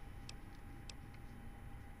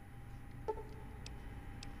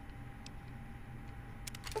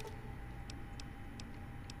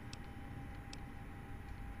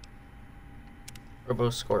 Robo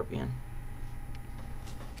Scorpion.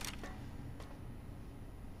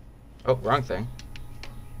 Oh, wrong thing.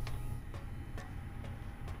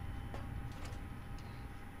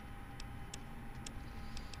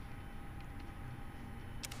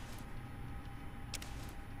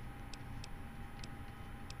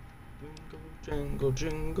 Jingle, jingle,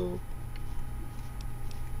 jingle.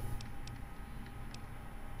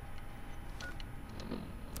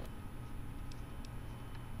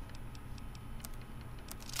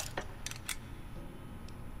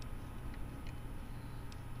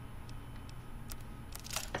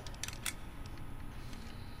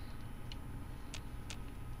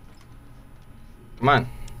 Come on.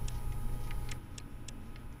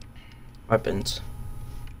 Weapons.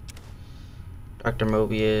 Dr.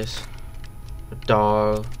 Mobius. A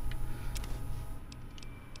dog.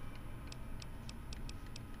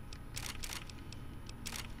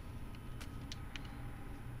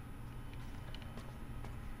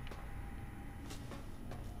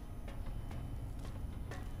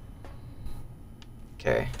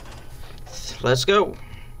 Okay. Let's go.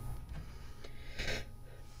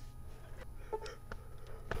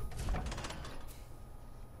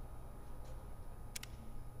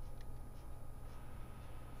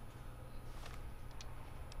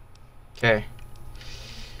 Okay.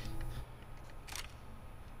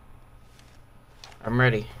 I'm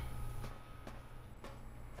ready.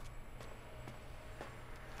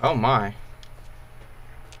 Oh my.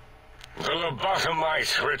 The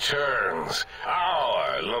lobotomite returns.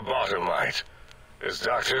 Our lobotomite. Has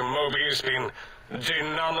Dr. Mobius been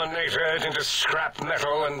denominated into scrap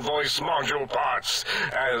metal and voice module parts,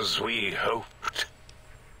 as we hoped?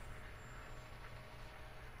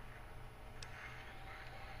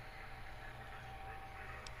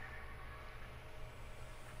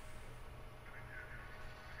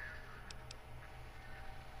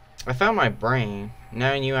 I found my brain.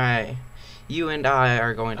 Now you and I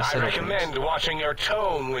are going to I settle recommend things. watching your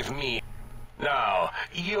tone with me. Now,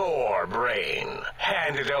 your brain.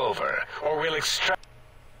 Hand it over, or we'll extract...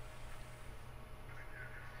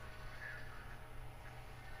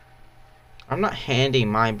 I'm not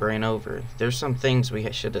handing my brain over. There's some things we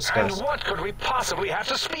should discuss. And what could we possibly have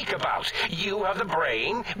to speak about? You have the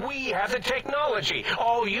brain, we have the technology.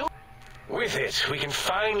 All you... With it, we can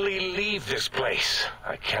finally leave this place.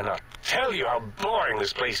 I cannot tell you how boring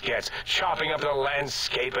this place gets, chopping up the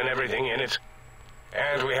landscape and everything in it.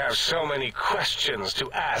 And we have so many questions to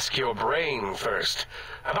ask your brain first.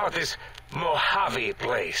 About this Mojave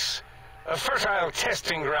place. A fertile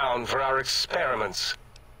testing ground for our experiments.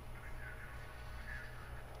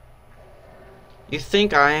 You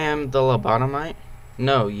think I am the lobotomite?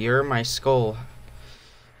 No, you're my skull.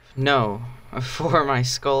 No, for my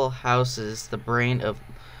skull houses the brain of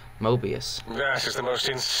Mobius. That is the most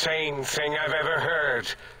insane thing I've ever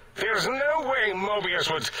heard. There's no way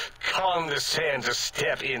Mobius would condescend to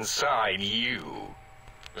step inside you.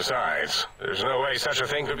 Besides, there's no way such a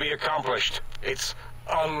thing could be accomplished. It's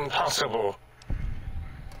impossible.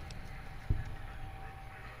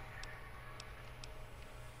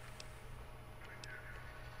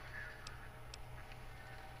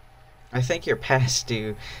 I think you're past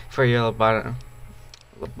due for your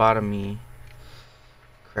lobotomy.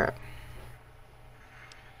 Crap.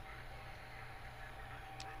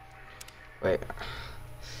 Wait.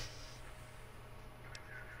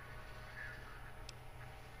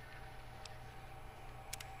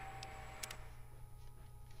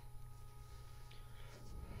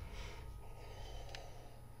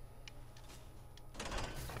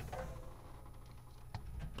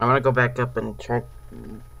 I want to go back up and try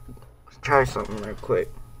something real quick.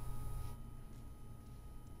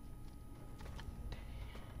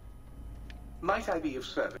 Might I be of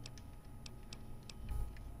service?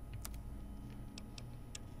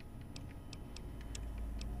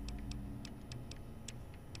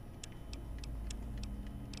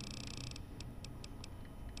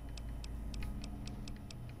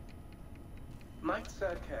 Might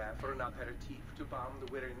Sir care for an aperitif to balm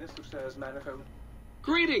the weariness of Sir's manifold?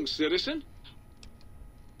 Greetings, citizen.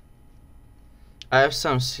 I have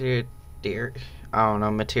some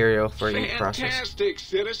material for you to process. Fantastic,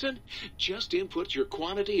 citizen. Just input your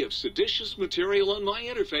quantity of seditious material on my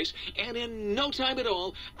interface, and in no time at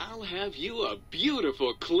all, I'll have you a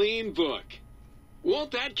beautiful, clean book.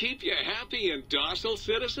 Won't that keep you happy and docile,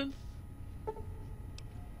 citizen?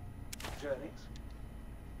 Journeys?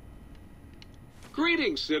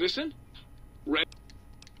 Greetings, citizen.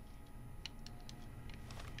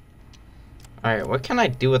 Alright, what can I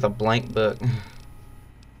do with a blank book?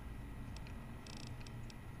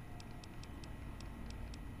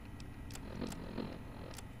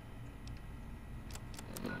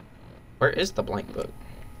 Where is the blank book?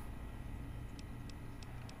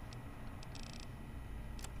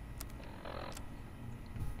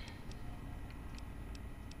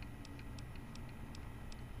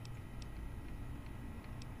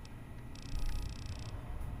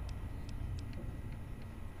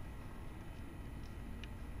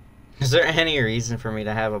 Is there any reason for me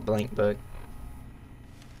to have a blank book?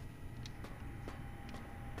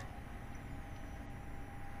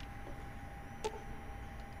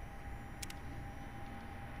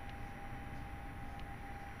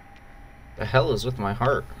 The hell is with my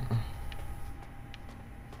heart?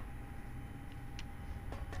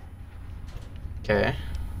 Okay.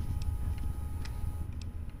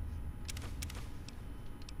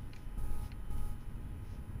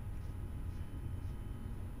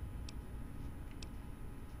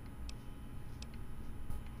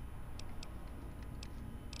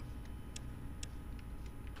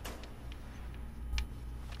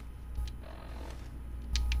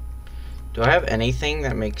 Do I have anything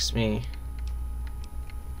that makes me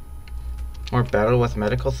more better with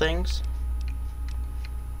medical things?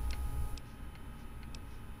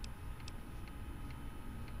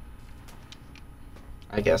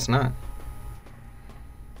 I guess not.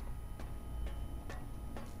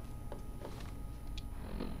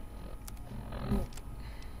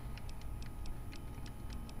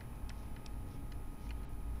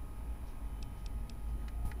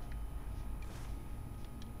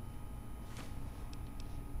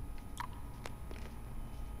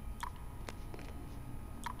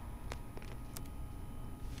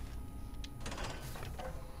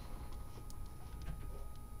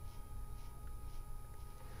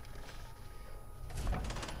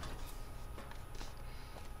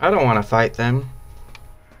 don't want to fight them.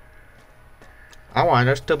 I want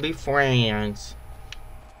us to be friends.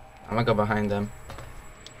 I'm gonna go behind them.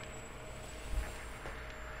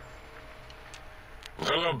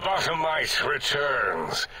 The lobotomite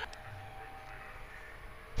returns.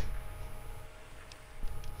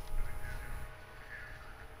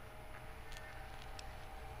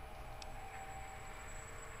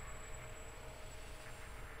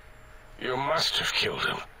 You must have killed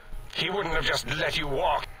him. He wouldn't have just let you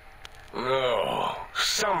walk. No,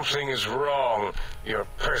 something is wrong. Your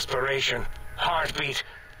perspiration, heartbeat,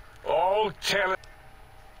 all tell.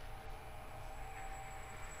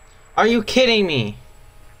 Are you kidding me?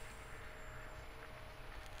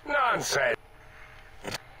 Nonsense.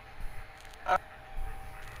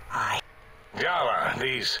 Gala,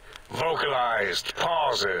 these vocalized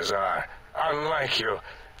pauses are unlike you.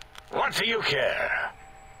 What do you care?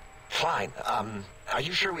 Fine. Are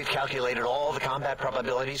you sure we've calculated all the combat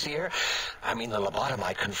probabilities here? I mean, the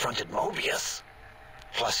lobotomite confronted Mobius.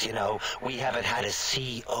 Plus, you know, we haven't had a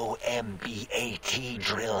COMBAT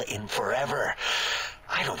drill in forever.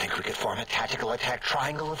 I don't think we could form a tactical attack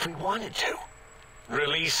triangle if we wanted to.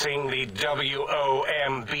 Releasing the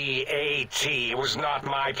WOMBAT was not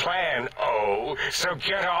my plan, so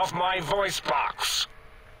get off my voice box.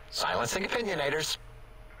 Silencing opinionators.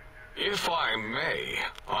 If I may,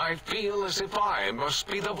 I feel as if I must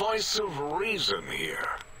be the voice of reason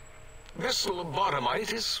here. This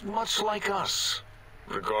lobotomite is much like us.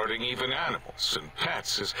 Regarding even animals and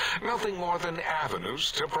pets as nothing more than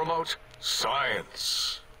avenues to promote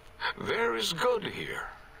science. There is good here.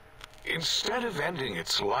 Instead of ending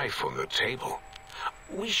its life on the table,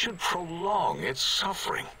 we should prolong its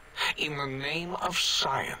suffering in the name of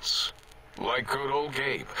science. Like good old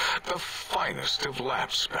Gabe, the finest of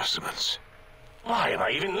lab specimens. Why am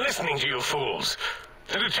I even listening to you fools?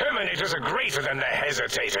 The Determinators are greater than the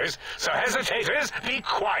Hesitators, so Hesitators, be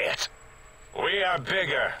quiet. We are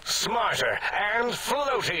bigger, smarter, and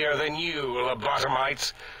floatier than you,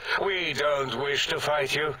 lobotomites. We don't wish to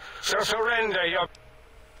fight you, so surrender your...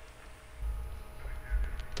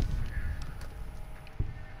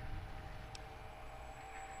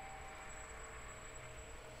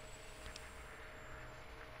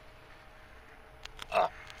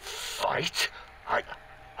 Fight?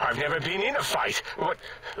 I've never been in a fight. What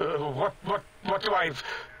do I...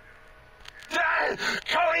 Ah!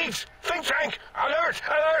 Colleagues! Think tank! Alert!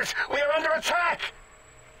 Alert! We are under attack!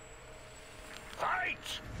 Fight!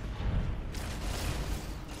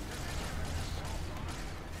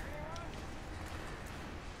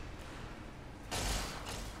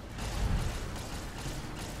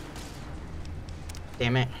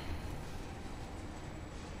 Damn it.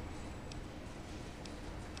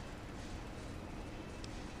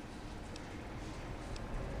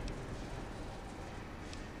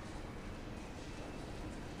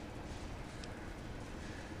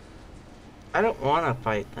 I don't want to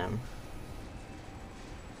fight them.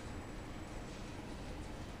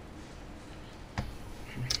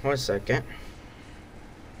 One second.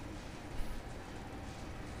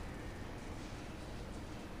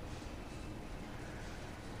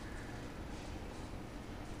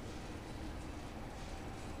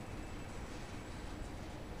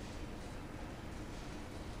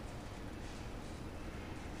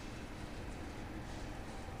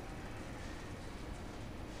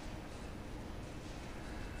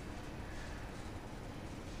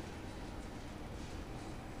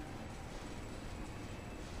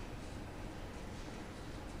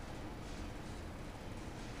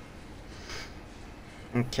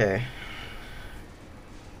 Okay.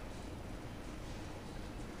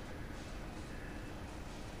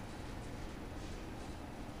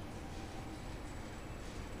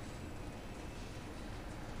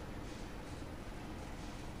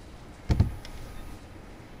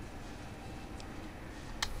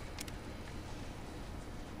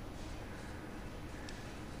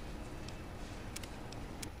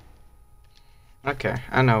 Okay,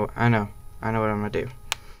 I know what I'm gonna do.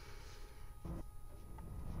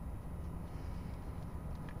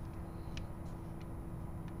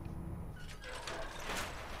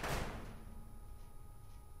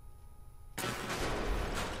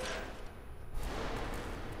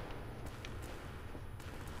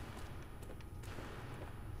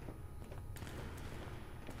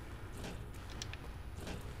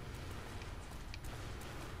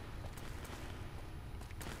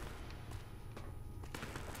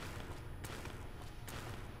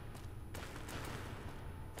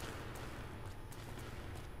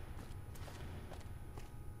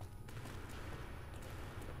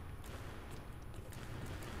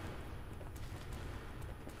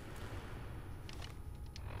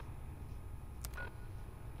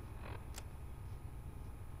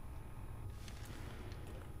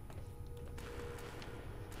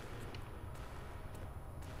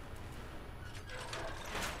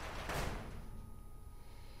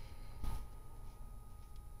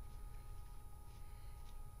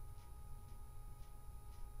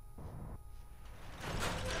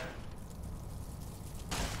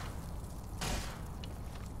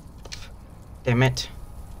 Damn it.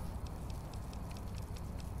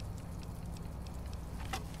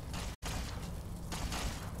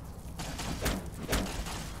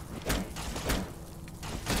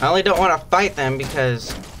 I only don't want to fight them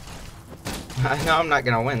because I know I'm not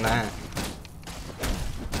gonna win that.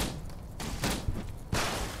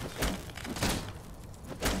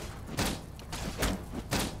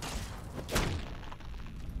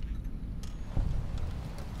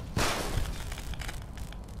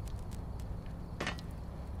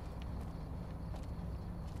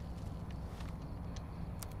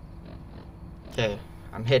 Okay,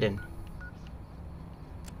 I'm hidden.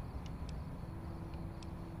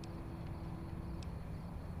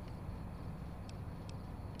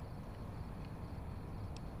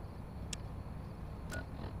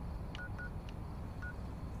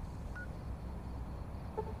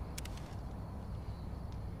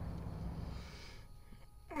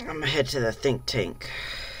 I'm gonna head to the think tank.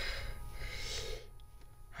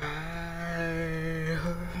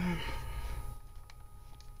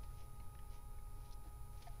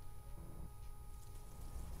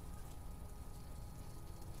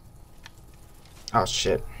 Oh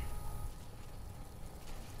shit.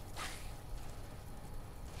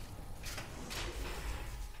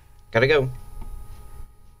 Gotta go.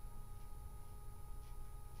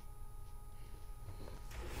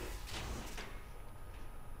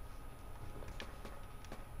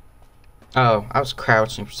 Oh, I was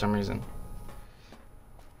crouching for some reason.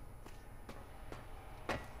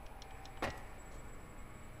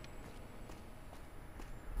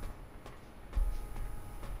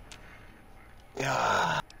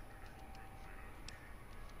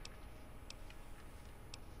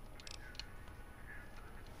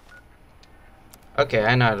 Okay,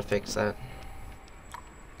 I know how to fix that.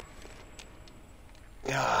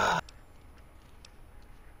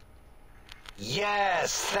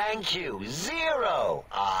 Yes, thank you. Zero.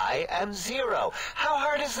 I am Zero. How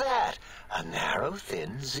hard is that? A narrow,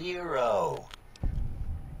 thin zero.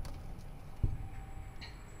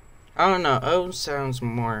 I don't know. O sounds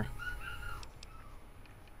more.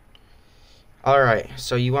 Alright,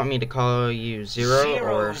 so you want me to call you Zero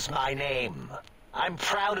Zero's my name. I'm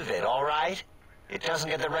proud of it, all right? It doesn't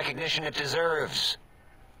get the recognition it deserves.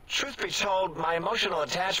 Truth be told, my emotional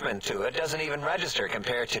attachment to it doesn't even register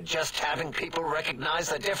compared to just having people recognize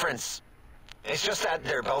the difference. It's just that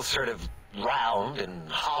they're both sort of round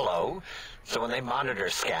and hollow, so when they monitor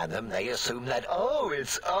scan them, they assume that, oh,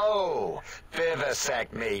 it's O.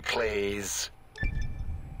 Vivisect me, please.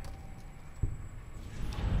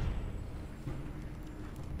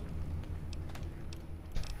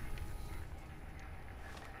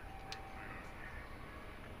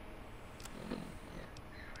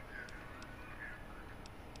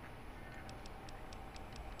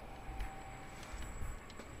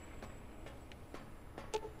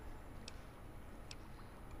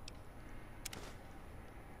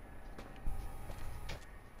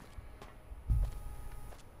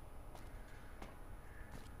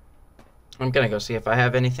 I'm gonna go see if I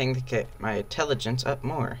have anything to get my intelligence up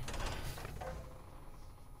more.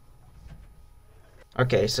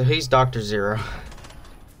 Okay, so he's Dr. Zero.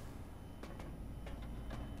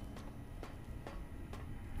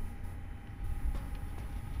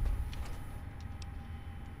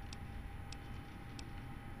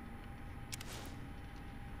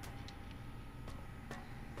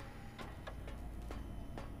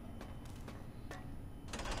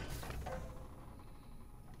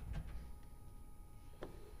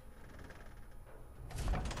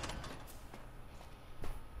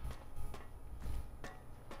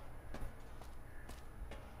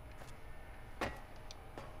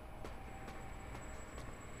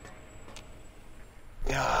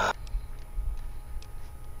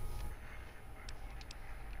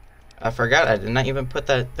 I forgot I did not even put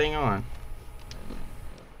that thing on.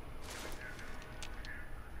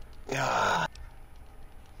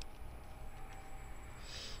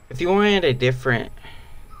 If you wanted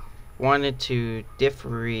to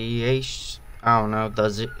differentiate, I don't know,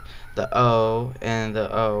 the O and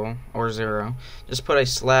the O or zero, just put a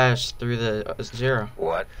slash through the zero.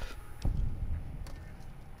 What?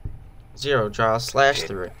 Zero, draw a slash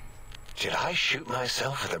through it. Did I shoot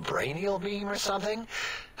myself with a brainial beam or something?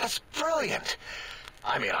 That's brilliant.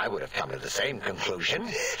 I mean, I would have come to the same conclusion.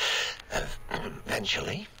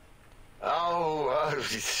 Eventually. Oh,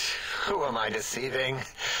 who am I deceiving?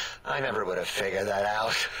 I never would have figured that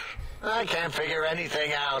out. I can't figure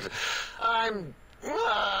anything out. I'm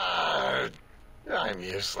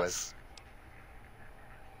useless.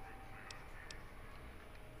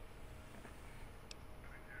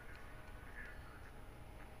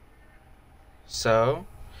 So,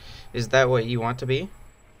 Is that what you want to be?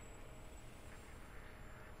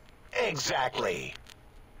 Exactly.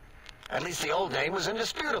 At least the old name was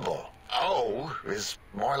indisputable. O is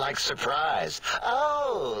more like surprise.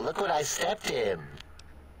 Oh, look what I stepped in.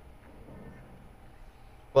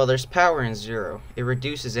 Well, there's power in zero. It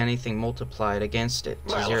reduces anything multiplied against it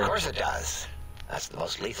to Well, zero. of course it does. That's the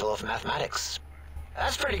most lethal of mathematics.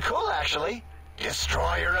 That's pretty cool, actually.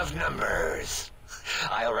 Destroyer of numbers.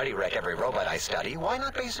 I already wreck every robot I study. Why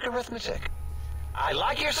not basic arithmetic? I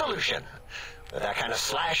like your solution. With that kind of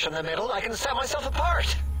slash in the middle, I can set myself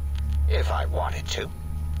apart. If I wanted to.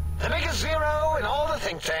 The biggest zero in all the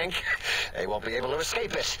think tank. They won't be able to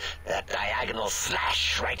escape it. That diagonal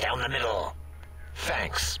slash right down the middle.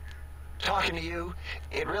 Thanks. Talking to you,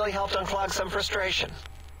 it really helped unclog some frustration.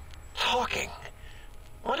 Talking.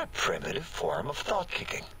 What a primitive form of thought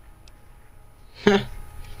kicking.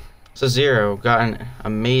 So Zero got an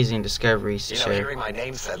amazing discoveries to You know, share. hearing my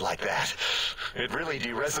name said like that, it really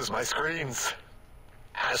de-reses my screens.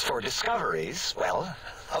 As for discoveries, well,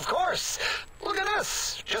 of course. Look at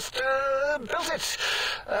us. Just, built it.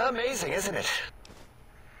 Amazing, isn't it?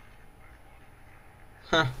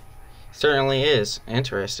 Huh. Certainly is.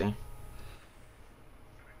 Interesting.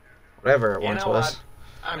 Whatever it You once know was. what?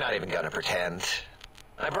 I'm not even gonna pretend.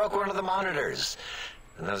 I broke one of the monitors,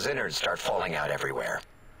 and those innards start falling out everywhere.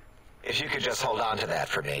 If you could just hold on to that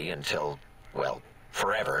for me until, well,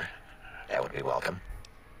 forever, that would be welcome.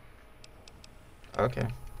 Okay.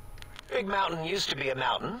 Big Mountain used to be a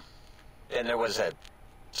mountain. Then there was a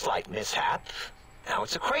slight mishap. Now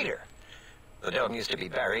it's a crater. The dome used to be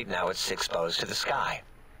buried, now it's exposed to the sky.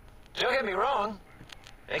 Don't get me wrong.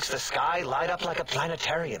 Makes the sky light up like a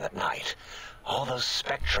planetarium at night. All those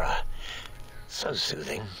spectra. So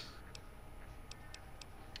soothing.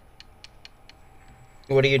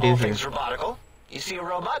 What do you do All here? things robotical. You see a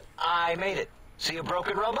robot? I made it. See a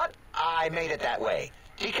broken robot? I made it that way.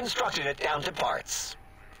 Deconstructed it down to parts.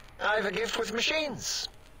 I have a gift with machines.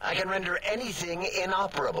 I can render anything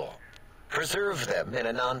inoperable. Preserve them in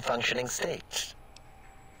a non-functioning state.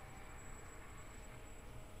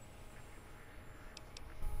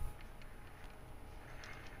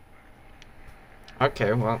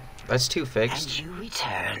 Okay, well, that's two fixed. And you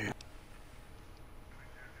return.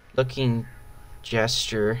 Looking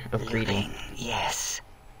gesture of greeting. Living, yes.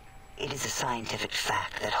 It is a scientific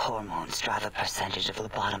fact that hormones drive a percentage of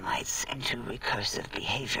lobotomites into recursive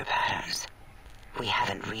behavior patterns. We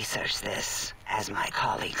haven't researched this, as my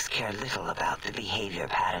colleagues care little about the behavior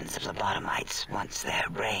patterns of lobotomites once their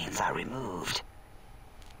brains are removed.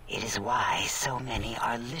 It is why so many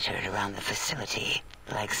are littered around the facility,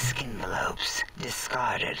 like skinvelopes,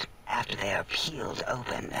 discarded after they are peeled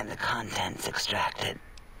open and the contents extracted.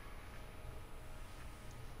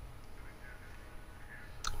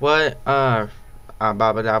 What? Baba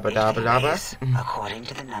dabba It dabba dabba? varies according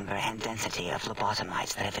to the number and density of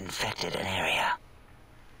lobotomites that have infected an area.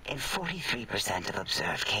 In 43% of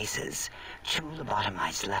observed cases, two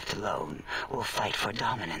lobotomites left alone will fight for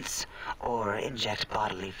dominance or inject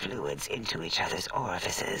bodily fluids into each other's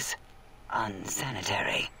orifices.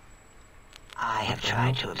 Unsanitary. I have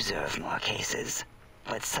tried to observe more cases,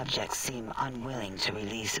 but subjects seem unwilling to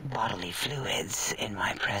release bodily fluids in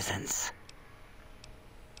my presence.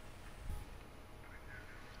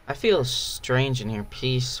 I feel strange in here,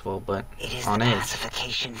 peaceful, but It is on the edge.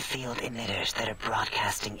 pacification field emitters that are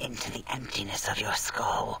broadcasting into the emptiness of your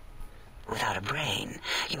skull. Without a brain,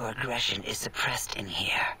 your aggression is suppressed in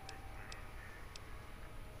here.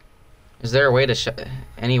 Is there a way to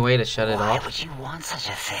any way to shut it Why off? would you want such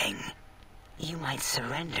a thing? You might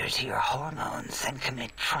surrender to your hormones and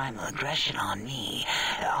commit primal aggression on me,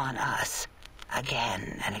 on us,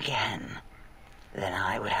 again and again. Then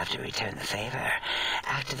I would have to return the favor,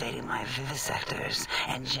 activating my vivisectors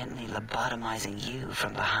and gently lobotomizing you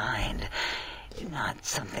from behind. Not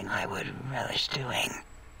something I would relish doing.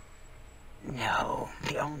 No,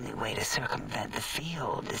 the only way to circumvent the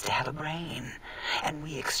field is to have a brain, and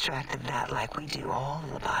we extracted that like we do all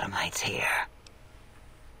lobotomites here.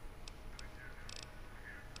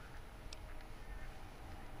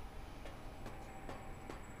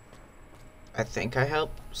 I think I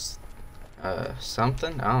helped.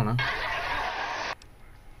 Something? I don't know.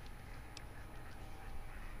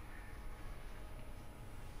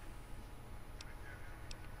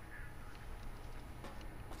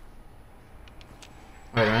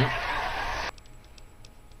 Wait a minute.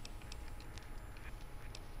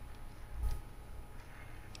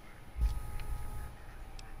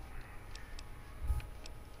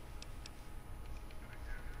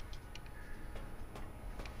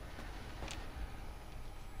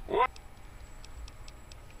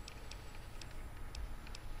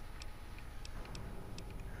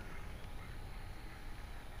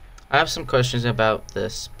 I have some questions about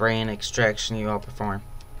this brain extraction you all perform.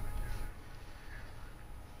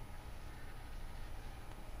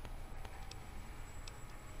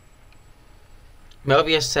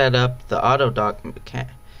 Mobius set up the Autodoc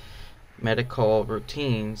medical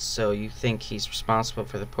routines, so you think he's responsible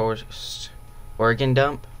for the post-organ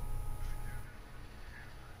dump?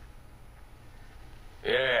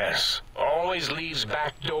 Yes. Always leaves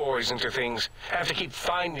back doors into things. Have to keep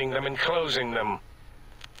finding them and closing them.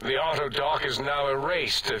 The Autodoc is now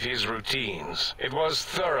erased of his routines. It was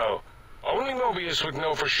thorough. Only Mobius would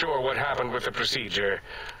know for sure what happened with the procedure.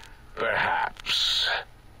 Perhaps.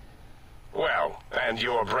 Well, and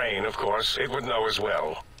your brain, of course, it would know as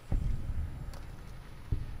well.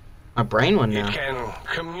 My brain would know. It can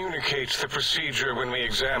communicate the procedure when we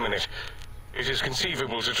examine it. It is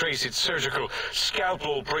conceivable to trace its surgical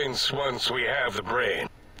scalpel prints once we have the brain.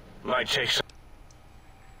 Might take some...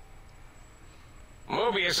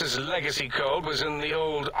 Mobius's legacy code was in the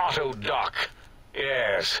old Autodoc.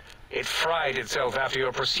 Yes, it fried itself after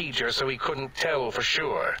your procedure, so he couldn't tell for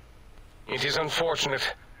sure. It is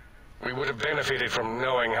unfortunate. We would have benefited from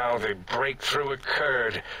knowing how the breakthrough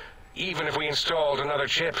occurred. Even if we installed another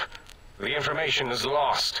chip, the information is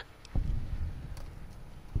lost.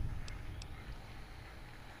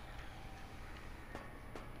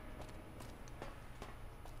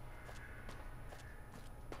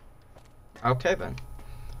 Okay then.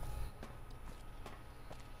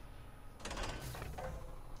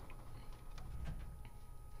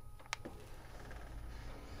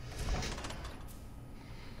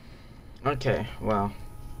 Okay, well,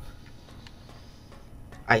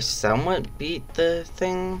 I somewhat beat the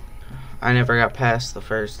thing. I never got past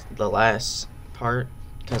the last part,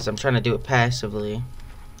 because I'm trying to do it passively,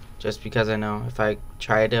 just because I know if I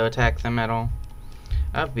try to attack them at all,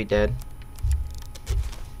 I'd be dead.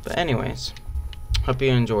 But anyways, hope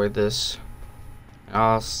you enjoyed this.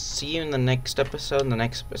 I'll see you in the next episode. The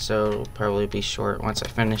next episode will probably be short once I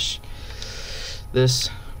finish this.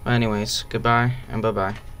 But anyways, goodbye and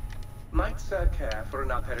bye-bye. Might Sir care for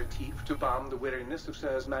an aperitif to balm the weariness of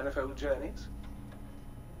Sir's manifold journeys?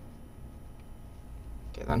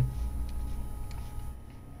 Okay then.